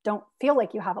don't feel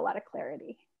like you have a lot of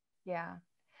clarity? Yeah.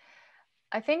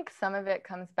 I think some of it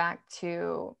comes back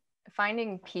to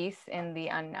finding peace in the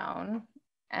unknown,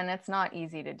 and it's not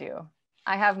easy to do.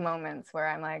 I have moments where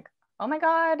I'm like, oh my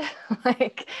God,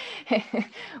 like,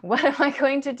 what am I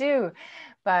going to do?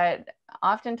 But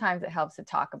oftentimes it helps to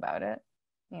talk about it,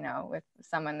 you know, with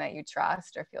someone that you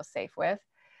trust or feel safe with.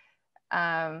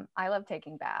 I love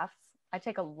taking baths. I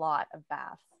take a lot of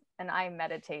baths, and I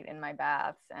meditate in my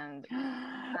baths. And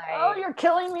oh, you're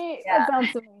killing me. Yeah. That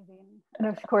sounds amazing. And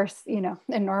of course, you know,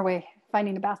 in Norway,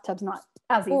 finding a bathtub's not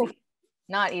as easy. Ooh,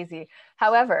 not easy.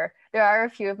 However, there are a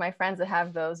few of my friends that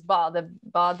have those I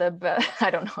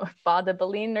don't know,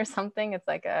 badebalin or something. It's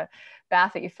like a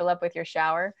bath that you fill up with your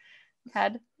shower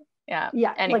head. Yeah.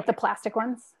 Yeah. Anyway. Like the plastic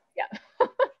ones. Yeah.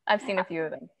 I've seen a few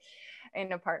of them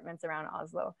in apartments around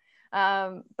Oslo.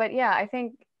 But yeah, I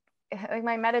think like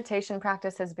my meditation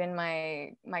practice has been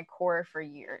my core for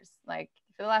years. Like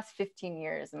for the last 15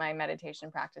 years, my meditation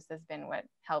practice has been what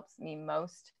helps me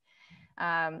most.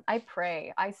 I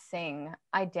pray, I sing,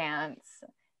 I dance,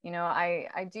 you know,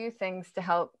 I do things to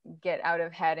help get out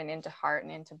of head and into heart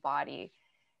and into body.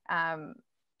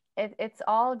 It's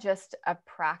all just a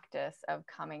practice of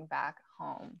coming back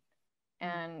home.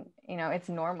 And, you know, it's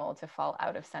normal to fall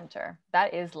out of center.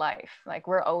 That is life. Like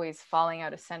we're always falling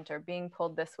out of center, being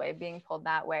pulled this way, being pulled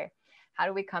that way. How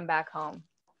do we come back home?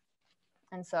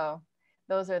 And so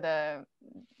those are the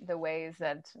ways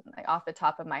that, like, off the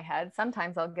top of my head,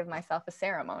 sometimes I'll give myself a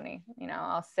ceremony. You know,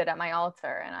 I'll sit at my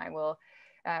altar and I will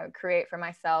create for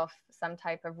myself some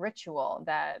type of ritual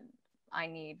that I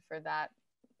need for that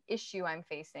issue I'm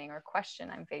facing or question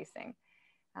I'm facing.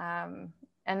 And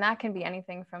that can be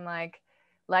anything from like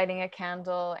lighting a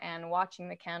candle and watching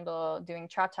the candle, doing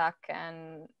tratak,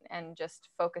 and just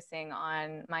focusing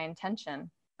on my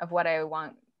intention of what I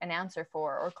want an answer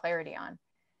for or clarity on.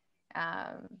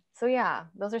 So yeah,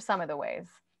 those are some of the ways.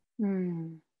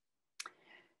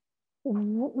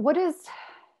 What is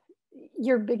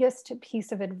your biggest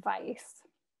piece of advice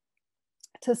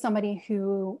to somebody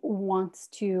who wants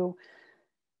to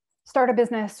start a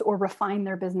business or refine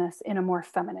their business in a more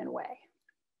feminine way?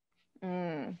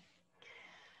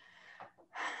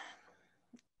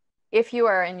 If you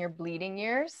are in your bleeding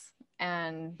years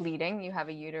and bleeding, you have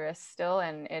a uterus still,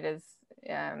 and it is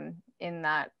in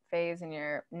that phase and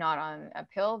you're not on a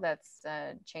pill that's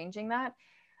changing that,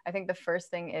 I think the first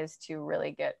thing is to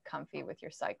really get comfy with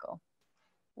your cycle,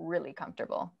 really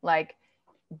comfortable, like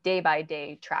day by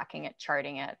day, tracking it,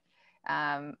 charting it,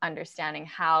 understanding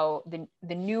how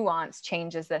the nuance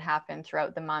changes that happen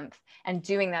throughout the month, and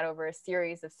doing that over a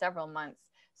series of several months,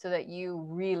 so that you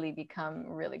really become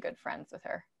really good friends with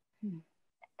her. Mm.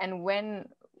 And when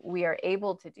we are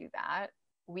able to do that,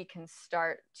 we can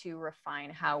start to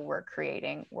refine how we're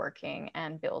creating, working,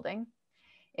 and building.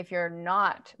 If you're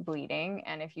not bleeding,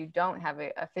 and if you don't have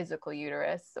a physical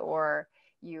uterus, or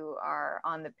you are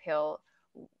on the pill,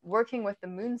 working with the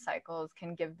moon cycles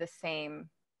can give the same.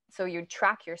 So you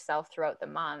track yourself throughout the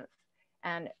month,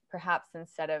 and perhaps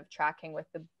instead of tracking with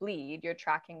the bleed, you're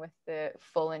tracking with the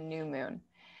full and new moon,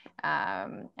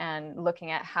 and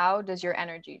looking at how does your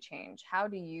energy change? How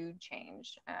do you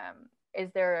change? Is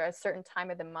there a certain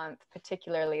time of the month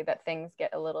particularly that things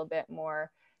get a little bit more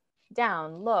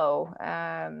down, low,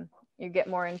 you get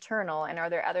more internal? And are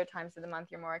there other times of the month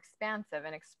you're more expansive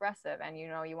and expressive, and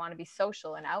you want to be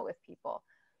social and out with people?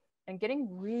 And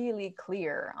getting really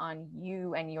clear on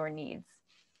you and your needs.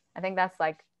 I think that's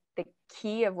like the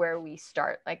key of where we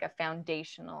start, like a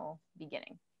foundational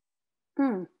beginning.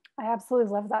 I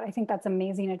absolutely love that. I think that's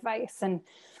amazing advice. And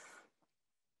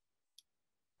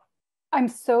I'm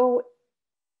so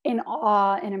in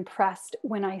awe and impressed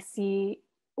when I see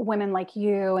women like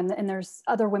you, and there's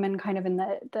other women kind of in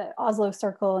the Oslo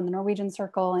circle and the Norwegian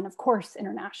circle, and of course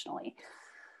internationally,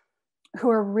 who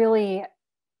are really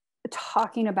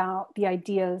talking about the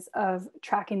ideas of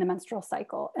tracking the menstrual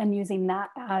cycle and using that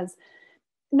as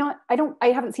I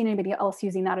haven't seen anybody else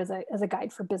using that as a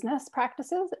guide for business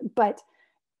practices, but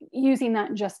using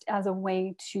that just as a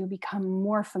way to become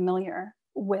more familiar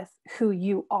with who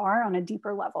you are on a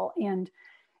deeper level, and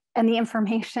the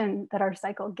information that our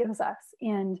cycle gives us.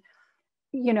 And,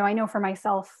 I know for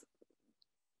myself,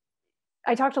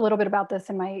 I talked a little bit about this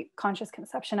in my conscious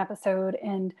conception episode,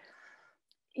 and,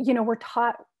 we're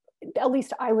taught, at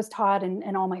least I was taught,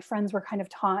 and all my friends were kind of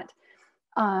taught,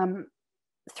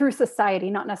 through society,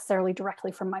 not necessarily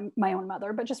directly from my own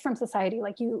mother, but just from society.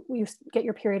 Like you get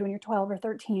your period when you're 12 or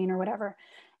 13 or whatever,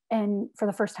 and for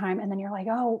the first time, and then you're like,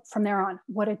 oh, from there on,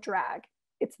 what a drag.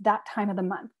 It's that time of the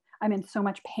month. I'm in so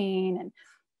much pain, and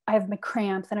I have my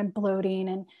cramps, and I'm bloating,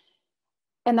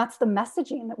 and that's the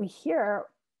messaging that we hear.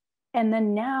 And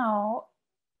then now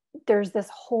there's this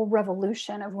whole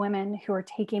revolution of women who are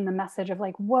taking the message of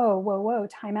like, whoa,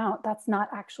 time out. That's not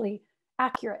actually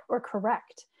accurate or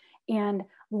correct. And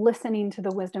listening to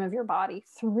the wisdom of your body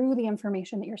through the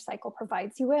information that your cycle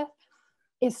provides you with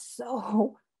is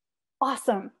so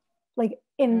awesome, like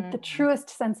in the truest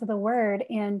sense of the word.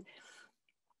 And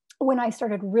when I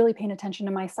started really paying attention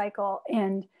to my cycle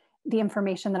and the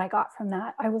information that I got from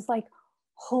that, I was like,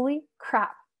 holy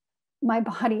crap, my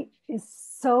body is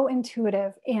so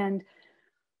intuitive. And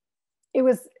it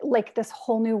was like this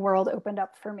whole new world opened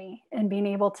up for me, and being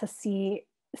able to see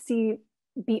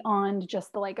beyond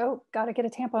just the like, oh, got to get a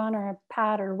tampon or a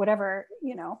pad or whatever,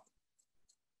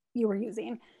 you were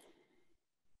using.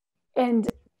 And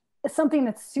something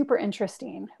that's super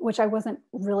interesting, which I wasn't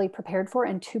really prepared for,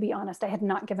 and to be honest, I had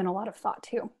not given a lot of thought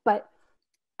to, but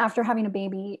after having a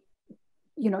baby,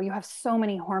 you have so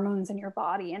many hormones in your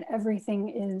body, and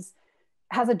everything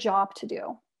has a job to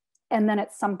do. And then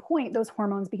at some point, those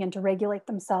hormones begin to regulate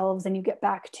themselves, and you get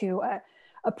back to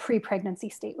a pre-pregnancy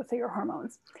state with your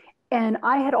hormones. And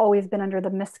I had always been under the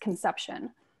misconception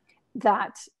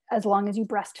that as long as you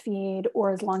breastfeed,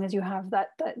 or as long as you have that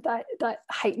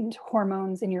heightened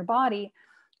hormones in your body,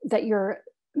 that your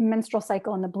menstrual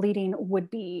cycle and the bleeding would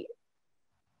be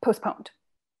postponed.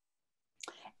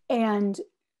 And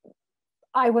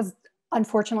I was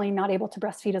unfortunately not able to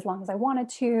breastfeed as long as I wanted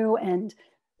to. And,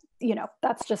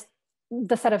 that's just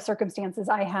the set of circumstances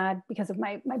I had because of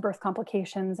my birth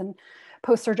complications and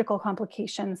post-surgical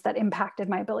complications that impacted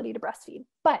my ability to breastfeed.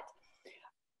 But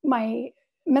my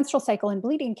menstrual cycle and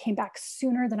bleeding came back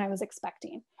sooner than I was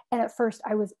expecting. And at first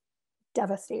I was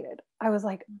devastated. I was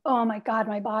like, oh my God,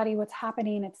 my body, what's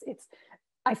happening?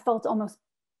 I felt almost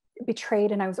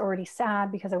betrayed, and I was already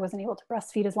sad because I wasn't able to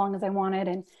breastfeed as long as I wanted.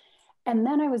 And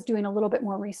then I was doing a little bit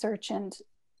more research and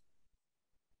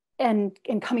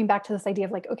coming back to this idea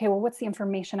of like, okay, well, what's the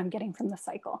information I'm getting from the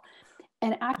cycle?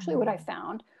 And actually what I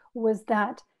found was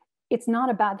that it's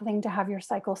not a bad thing to have your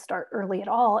cycle start early at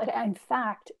all. In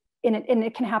fact, and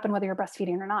it can happen whether you're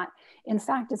breastfeeding or not. In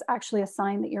fact, it's actually a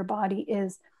sign that your body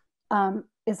is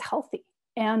healthy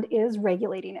and is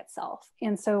regulating itself.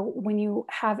 And so when you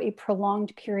have a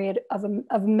prolonged period of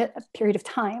a period of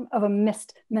time of a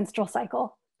missed menstrual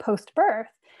cycle post-birth,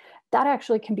 that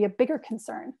actually can be a bigger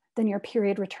concern than your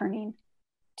period returning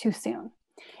too soon.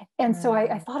 And so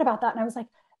I thought about that, and I was like,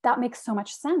 that makes so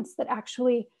much sense, that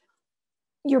actually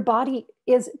your body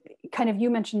is kind of, you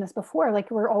mentioned this before, like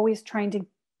we're always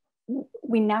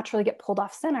we naturally get pulled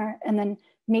off center, and then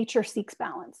nature seeks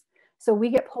balance. So we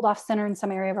get pulled off center in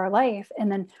some area of our life,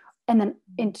 and And then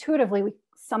intuitively, we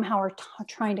somehow are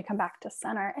trying to come back to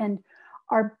center. And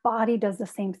our body does the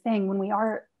same thing when we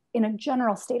are in a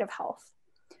general state of health,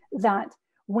 that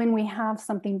when we have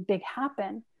something big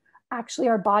happen, actually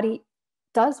our body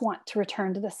does want to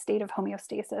return to this state of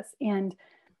homeostasis. And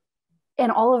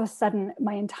all of a sudden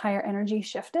my entire energy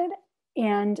shifted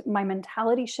and my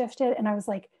mentality shifted. And I was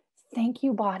like, thank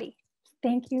you, body.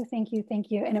 Thank you, thank you,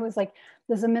 thank you. And it was like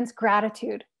this immense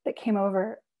gratitude that came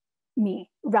over me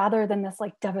rather than this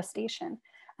like devastation.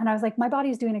 And I was like, my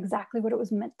body's doing exactly what it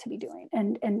was meant to be doing.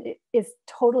 And it is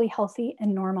totally healthy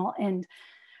and normal. And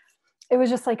it was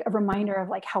just like a reminder of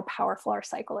like how powerful our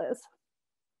cycle is.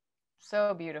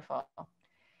 So beautiful.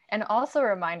 And also a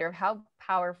reminder of how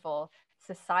powerful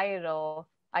societal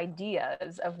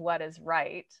ideas of what is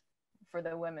right for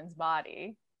the women's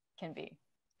body can be.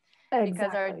 Exactly.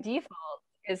 Because our default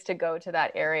is to go to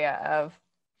that area of,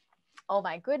 oh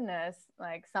my goodness,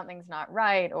 like something's not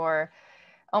right, or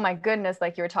oh my goodness,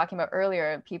 like you were talking about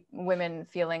earlier, women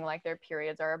feeling like their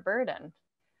periods are a burden.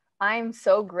 I'm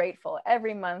so grateful.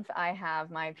 Every month I have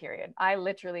my period. I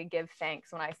literally give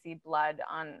thanks when I see blood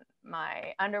on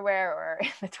my underwear or in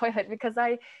the toilet, because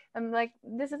I'm like,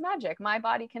 this is magic. My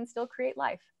body can still create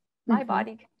life. My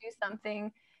body can do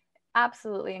something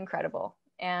absolutely incredible.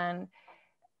 And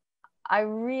I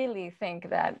really think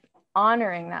that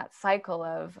honoring that cycle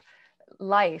of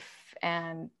life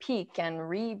and peak and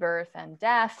rebirth and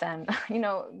death and, you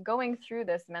know, going through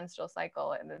this menstrual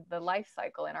cycle and the life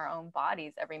cycle in our own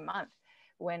bodies every month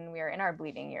when we are in our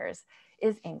bleeding years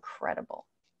is incredible.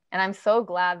 And I'm so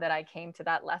glad that I came to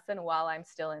that lesson while I'm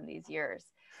still in these years,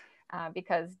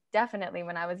 because definitely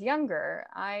when I was younger,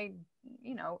 I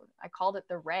called it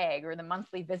the rag or the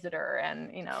monthly visitor,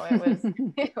 and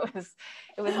it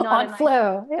was not on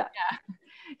flow.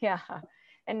 Yeah.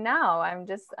 And now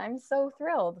I'm so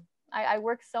thrilled. I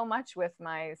work so much with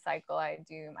my cycle. I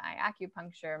do my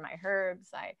acupuncture, my herbs.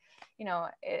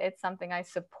 It's something I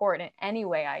support in any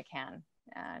way I can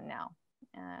now.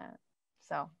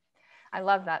 So I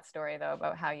love that story though,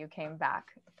 about how you came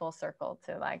back full circle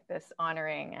to like this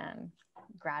honoring and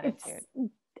gratitude.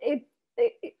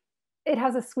 It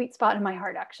has a sweet spot in my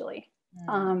heart, actually.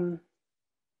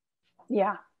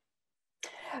 Yeah.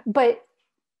 But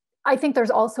I think there's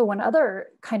also one other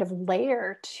kind of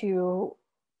layer to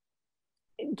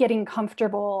getting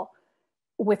comfortable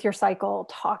with your cycle,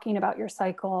 talking about your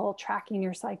cycle, tracking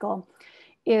your cycle,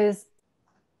 is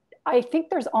I think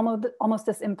there's almost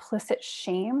this implicit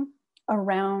shame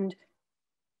around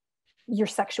your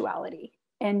sexuality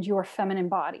and your feminine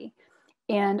body.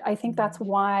 And I think that's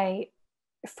why,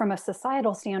 from a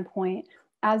societal standpoint,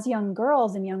 as young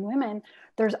girls and young women,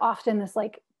 there's often this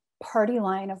like party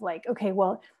line of like, okay,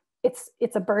 well,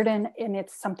 it's a burden and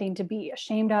it's something to be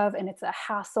ashamed of, and it's a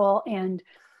hassle, and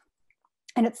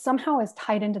it somehow is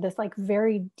tied into this like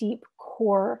very deep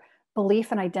core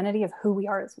belief and identity of who we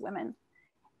are as women.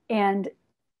 And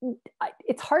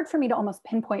it's hard for me to almost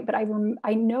pinpoint, but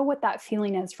I know what that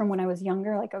feeling is from when I was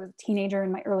younger, like I was a teenager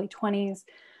in my early 20s,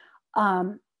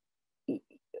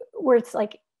 where it's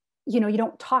like, you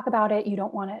don't talk about it. You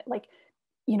don't want to like,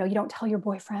 you don't tell your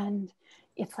boyfriend.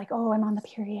 It's like, oh, I'm on the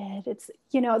period. It's,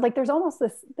 like there's almost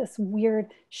this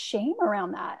weird shame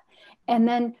around that. And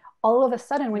then all of a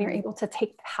sudden, when you're able to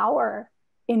take power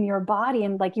in your body,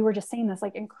 and like you were just saying, this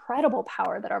like incredible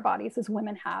power that our bodies as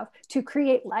women have to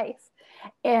create life.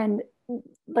 And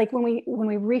like when we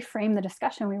reframe the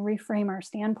discussion, we reframe our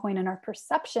standpoint and our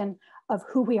perception of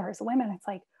who we are as women. It's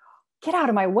like, get out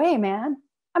of my way, man.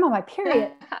 I'm on my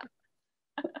period.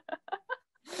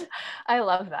 I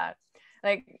love that.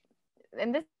 Like,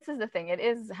 and this is the thing. It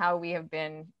is how we have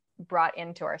been brought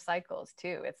into our cycles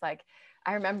too. It's like,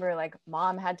 I remember like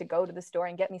mom had to go to the store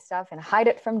and get me stuff and hide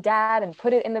it from dad and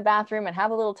put it in the bathroom and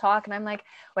have a little talk. And I'm like,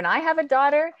 when I have a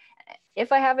daughter,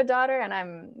 if I have a daughter and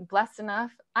I'm blessed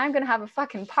enough, I'm going to have a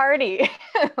fucking party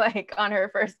like on her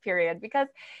first period, because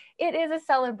it is a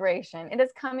celebration. It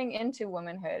is coming into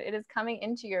womanhood. It is coming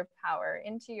into your power,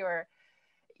 into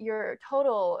your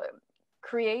total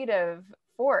creative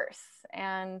force.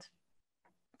 And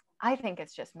I think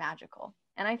it's just magical.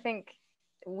 And I think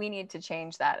we need to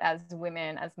change that as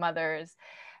women, as mothers,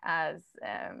 as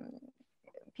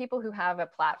people who have a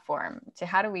platform, to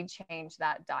how do we change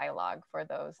that dialogue for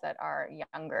those that are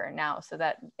younger now so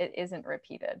that it isn't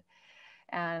repeated.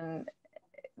 And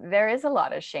there is a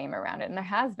lot of shame around it, and there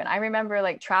has been. I remember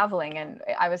like traveling and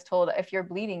I was told, if you're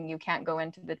bleeding, you can't go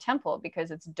into the temple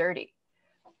because it's dirty.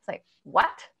 It's like,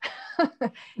 what?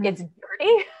 It's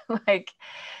dirty? Like,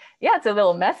 yeah, it's a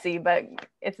little messy, but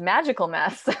it's magical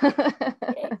mess.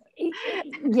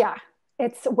 Yeah,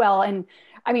 it's, well, and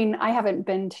I mean, I haven't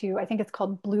been to, I think it's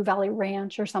called Blue Valley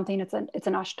Ranch or something. It's an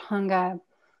Ashtanga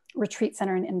retreat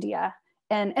center in India.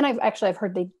 And I've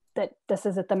heard that this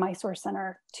is at the Mysore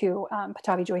Center too,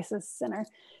 Patavi Joyce's center,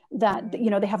 that, you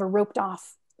know, they have a roped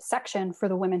off section for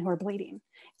the women who are bleeding.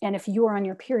 And if you are on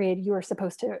your period, you are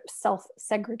supposed to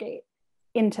self-segregate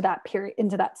into that period,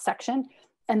 into that section.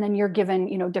 And then you're given,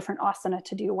 you know, different asana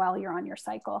to do while you're on your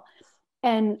cycle.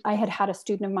 And I had a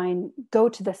student of mine go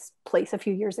to this place a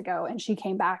few years ago, and she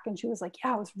came back and she was like,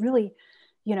 yeah, it was really,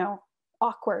 you know,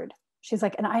 awkward. She's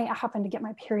like, and I happened to get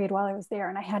my period while I was there,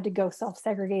 and I had to go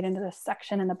self-segregate into this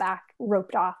section in the back,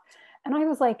 roped off. And I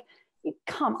was like,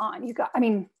 come on, I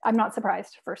mean, I'm not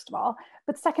surprised, first of all,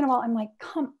 but second of all, I'm like,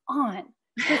 come on,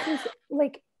 this is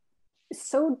like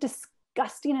so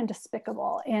disgusting and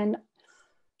despicable. And,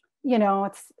 you know,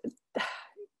 it's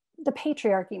the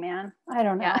patriarchy, man. I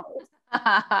don't know.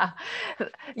 Yeah.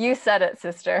 You said it,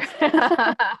 sister.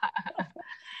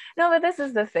 No, but this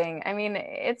is the thing. I mean,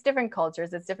 it's different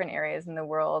cultures, it's different areas in the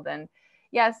world. And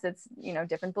yes, it's, you know,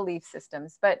 different belief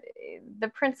systems, but the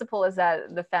principle is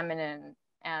that the feminine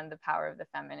and the power of the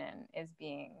feminine is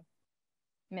being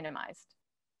minimized,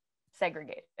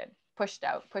 segregated, pushed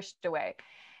out, pushed away.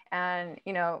 And,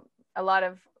 you know, a lot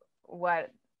of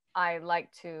what I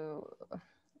like to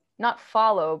not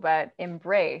follow, but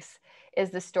embrace is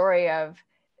the story of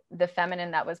the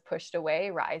feminine that was pushed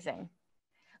away rising.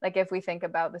 Like if we think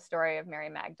about the story of Mary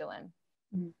Magdalene,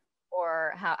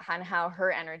 or how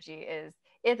her energy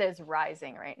it is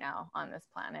rising right now on this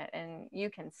planet, and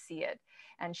you can see it.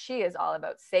 And she is all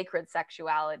about sacred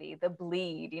sexuality, the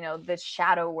bleed, you know, the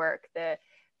shadow work, the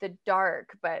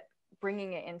dark, but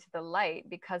bringing it into the light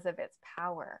because of its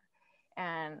power.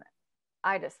 And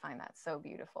I just find that so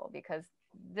beautiful, because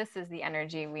this is the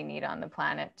energy we need on the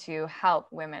planet to help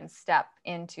women step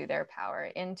into their power,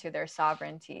 into their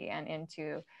sovereignty, and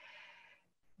into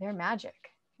their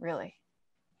magic, really.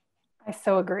 I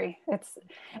so agree. It's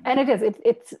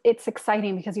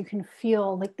exciting because you can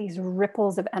feel like these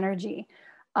ripples of energy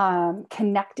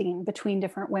connecting between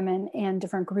different women and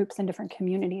different groups and different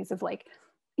communities of, like,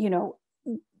 you know,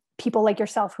 people like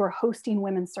yourself who are hosting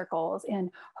women's circles and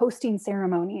hosting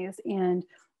ceremonies and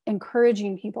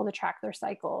encouraging people to track their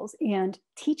cycles and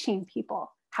teaching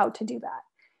people how to do that.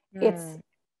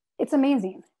 It's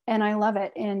amazing, and I love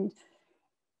it. And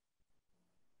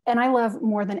I love,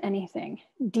 more than anything,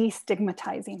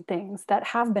 destigmatizing things that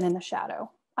have been in the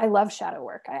shadow. I love shadow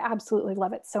work. I absolutely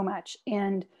love it so much.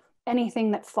 And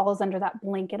anything that falls under that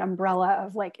blanket umbrella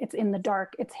of, like, it's in the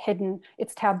dark, it's hidden,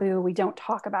 it's taboo, we don't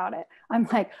talk about it, I'm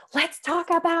like, let's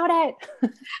talk about it.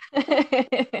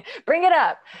 Bring it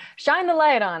up, shine the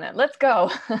light on it, let's go.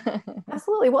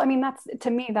 Absolutely. Well, I mean, to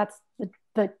me, that's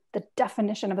the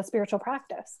definition of a spiritual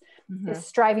practice, is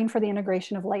striving for the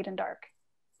integration of light and dark.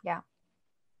 Yeah.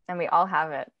 And we all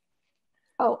have it.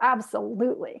 Oh,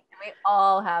 absolutely. We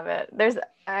all have it.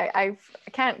 I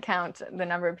can't count the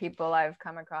number of people I've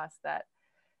come across that,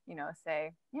 you know,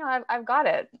 say, you know, I've got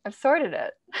it. I've sorted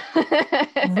it.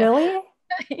 Really?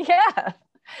 Yeah.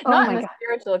 Oh, not in the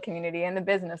spiritual community, in the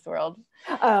business world.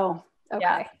 Oh, okay.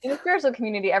 Yeah. In the spiritual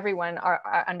community, everyone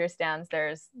understands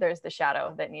there's the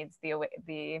shadow that needs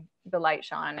the light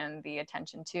shone and the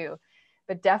attention too.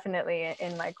 But definitely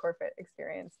in my corporate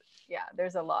experience, yeah,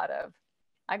 there's a lot of,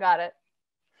 I got it.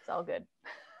 It's all good.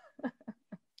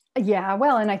 Yeah,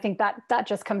 well, and I think that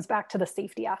just comes back to the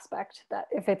safety aspect, that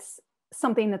if it's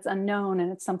something that's unknown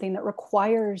and it's something that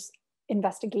requires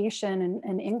investigation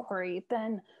and inquiry,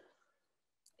 then,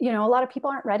 you know, a lot of people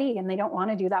aren't ready and they don't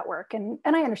want to do that work. And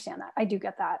I understand that. I do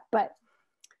get that. But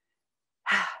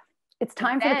it's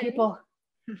time for the people.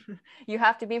 You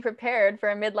have to be prepared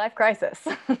for a midlife crisis.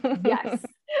 Yes,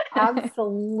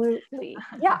 absolutely.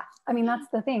 Yeah. I mean, that's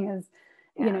the thing is,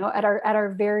 you know, at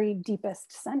our very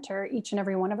deepest center, each and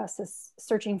every one of us is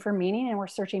searching for meaning, and we're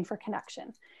searching for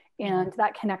connection. And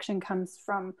that connection comes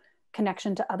from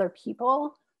connection to other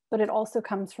people, but it also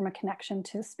comes from a connection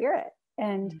to spirit.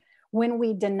 And when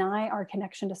we deny our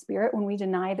connection to spirit, when we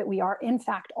deny that we are in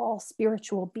fact all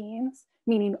spiritual beings,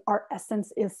 meaning our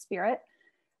essence is spirit,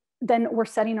 then we're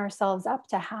setting ourselves up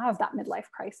to have that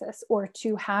midlife crisis, or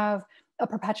to have a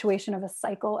perpetuation of a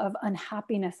cycle of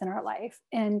unhappiness in our life.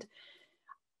 And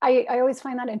I always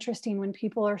find that interesting when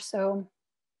people are so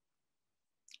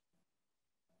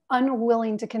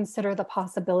unwilling to consider the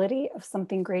possibility of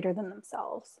something greater than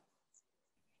themselves.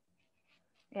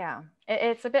 Yeah,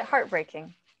 it's a bit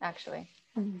heartbreaking, actually,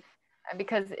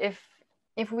 because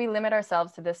if we limit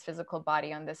ourselves to this physical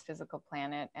body on this physical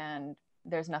planet, and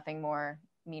there's nothing more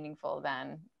meaningful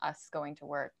than us going to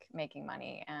work, making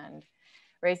money, and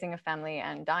raising a family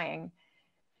and dying,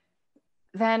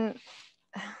 then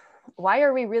why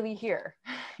are we really here?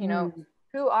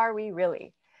 Who are we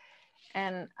really?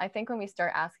 And I think when we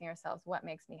start asking ourselves, what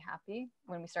makes me happy?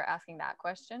 When we start asking that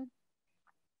question,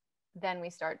 then we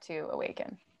start to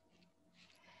awaken.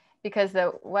 Because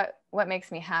what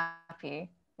makes me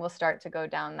happy will start to go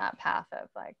down that path of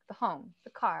like the home,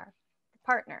 the car, the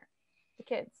partner, the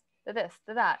kids, the this,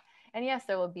 the that. And yes,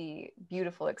 there will be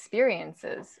beautiful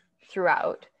experiences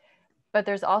throughout, but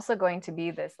there's also going to be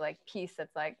this like piece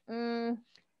that's like,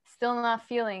 still not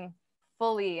feeling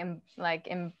fully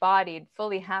embodied,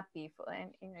 fully happy.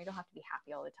 And you don't have to be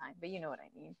happy all the time, but you know what I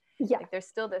mean? Yeah. Like there's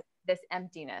still this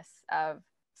emptiness of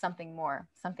something more,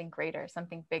 something greater,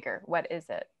 something bigger. What is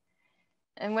it?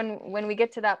 And when we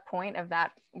get to that point of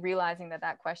that, realizing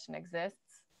that question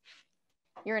exists,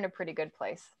 you're in a pretty good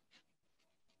place,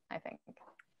 I think.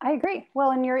 I agree.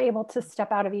 Well, and you're able to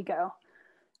step out of ego,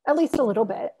 at least a little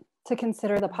bit, to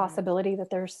consider the possibility that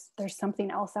there's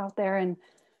something else out there. And,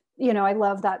 I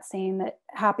love that saying that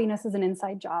happiness is an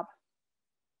inside job.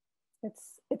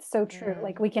 It's so true.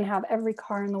 Like we can have every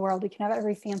car in the world, we can have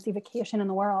every fancy vacation in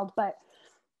the world, but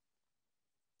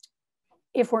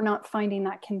if we're not finding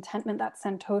that contentment, that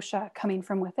santosha coming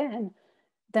from within,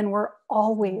 then we're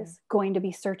always going to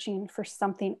be searching for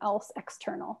something else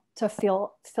external to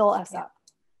fill us up.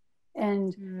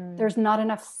 And there's not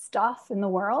enough stuff in the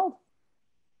world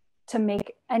to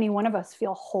make any one of us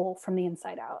feel whole from the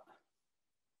inside out.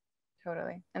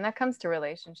 Totally. And that comes to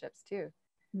relationships too.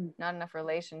 Not enough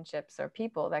relationships or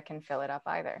people that can fill it up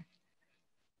either.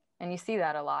 And you see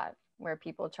that a lot where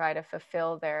people try to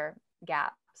fulfill their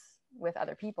gaps with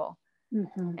other people.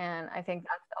 And I think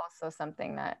that's also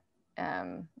something that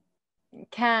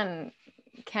can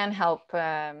help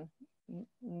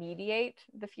mediate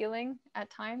the feeling at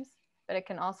times, but it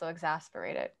can also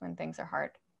exacerbate it when things are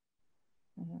hard.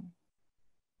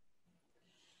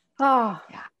 Oh,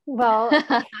 yeah. Well,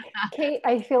 Kate,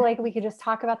 I feel like we could just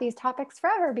talk about these topics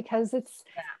forever because it's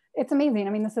amazing. I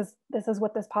mean, this is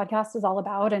what this podcast is all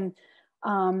about. And,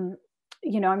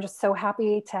 I'm just so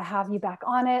happy to have you back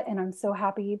on it. And I'm so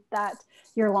happy that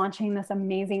you're launching this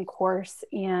amazing course.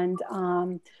 And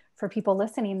for people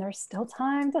listening, there's still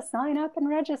time to sign up and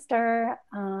register.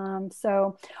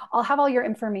 So I'll have all your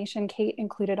information, Kate,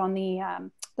 included on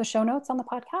the show notes on the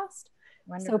podcast.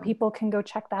 Wonderful. So people can go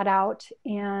check that out.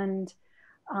 And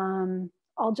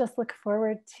I'll just look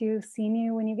forward to seeing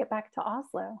you when you get back to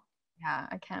Oslo. Yeah,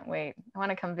 I can't wait. I want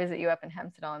to come visit you up in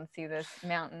Hemsedal and see this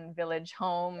mountain village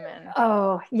home. And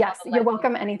oh, yes, you're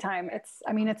welcome anytime. It's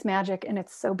magic and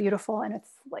it's so beautiful. And it's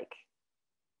like,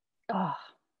 oh,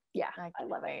 yeah, I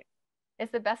love it.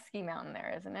 It's the best ski mountain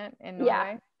there, isn't it? In Norway?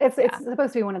 Yeah, it's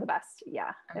supposed to be one of the best.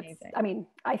 Yeah. Amazing.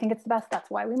 I think it's the best. That's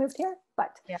why we moved here.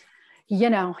 But,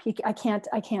 I can't.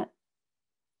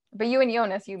 But you and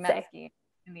Jonas, you met skiing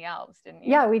in the Alps, didn't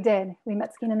you? Yeah, we did. We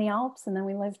met skiing in the Alps, and then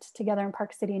we lived together in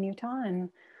Park City in Utah. And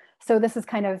so this is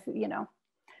kind of,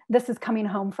 this is coming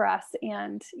home for us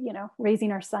and,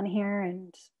 raising our son here.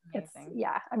 And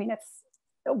amazing.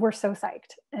 We're so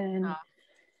psyched. And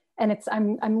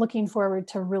I'm looking forward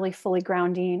to really fully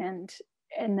grounding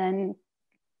and then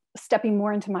stepping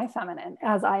more into my feminine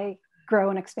as I grow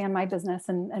and expand my business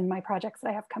and my projects that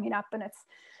I have coming up. And it's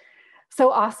so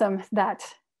awesome that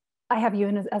I have you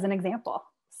as an example.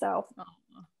 So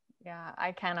yeah,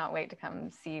 I cannot wait to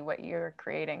come see what you're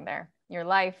creating there, your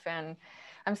life. And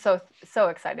I'm so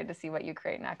excited to see what you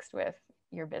create next with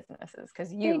your businesses. Because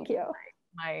Thank you.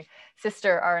 My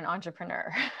sister, are an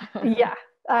entrepreneur. Yeah.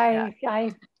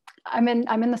 I'm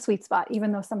in the sweet spot,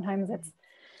 even though sometimes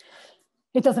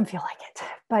it doesn't feel like it.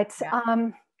 But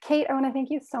Kate, I want to thank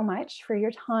you so much for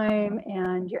your time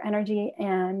and your energy.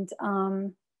 And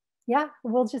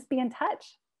we'll just be in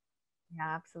touch.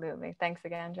 Yeah, absolutely. Thanks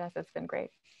again, Jess. It's been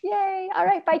great. Yay. All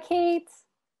right. Bye, Kate.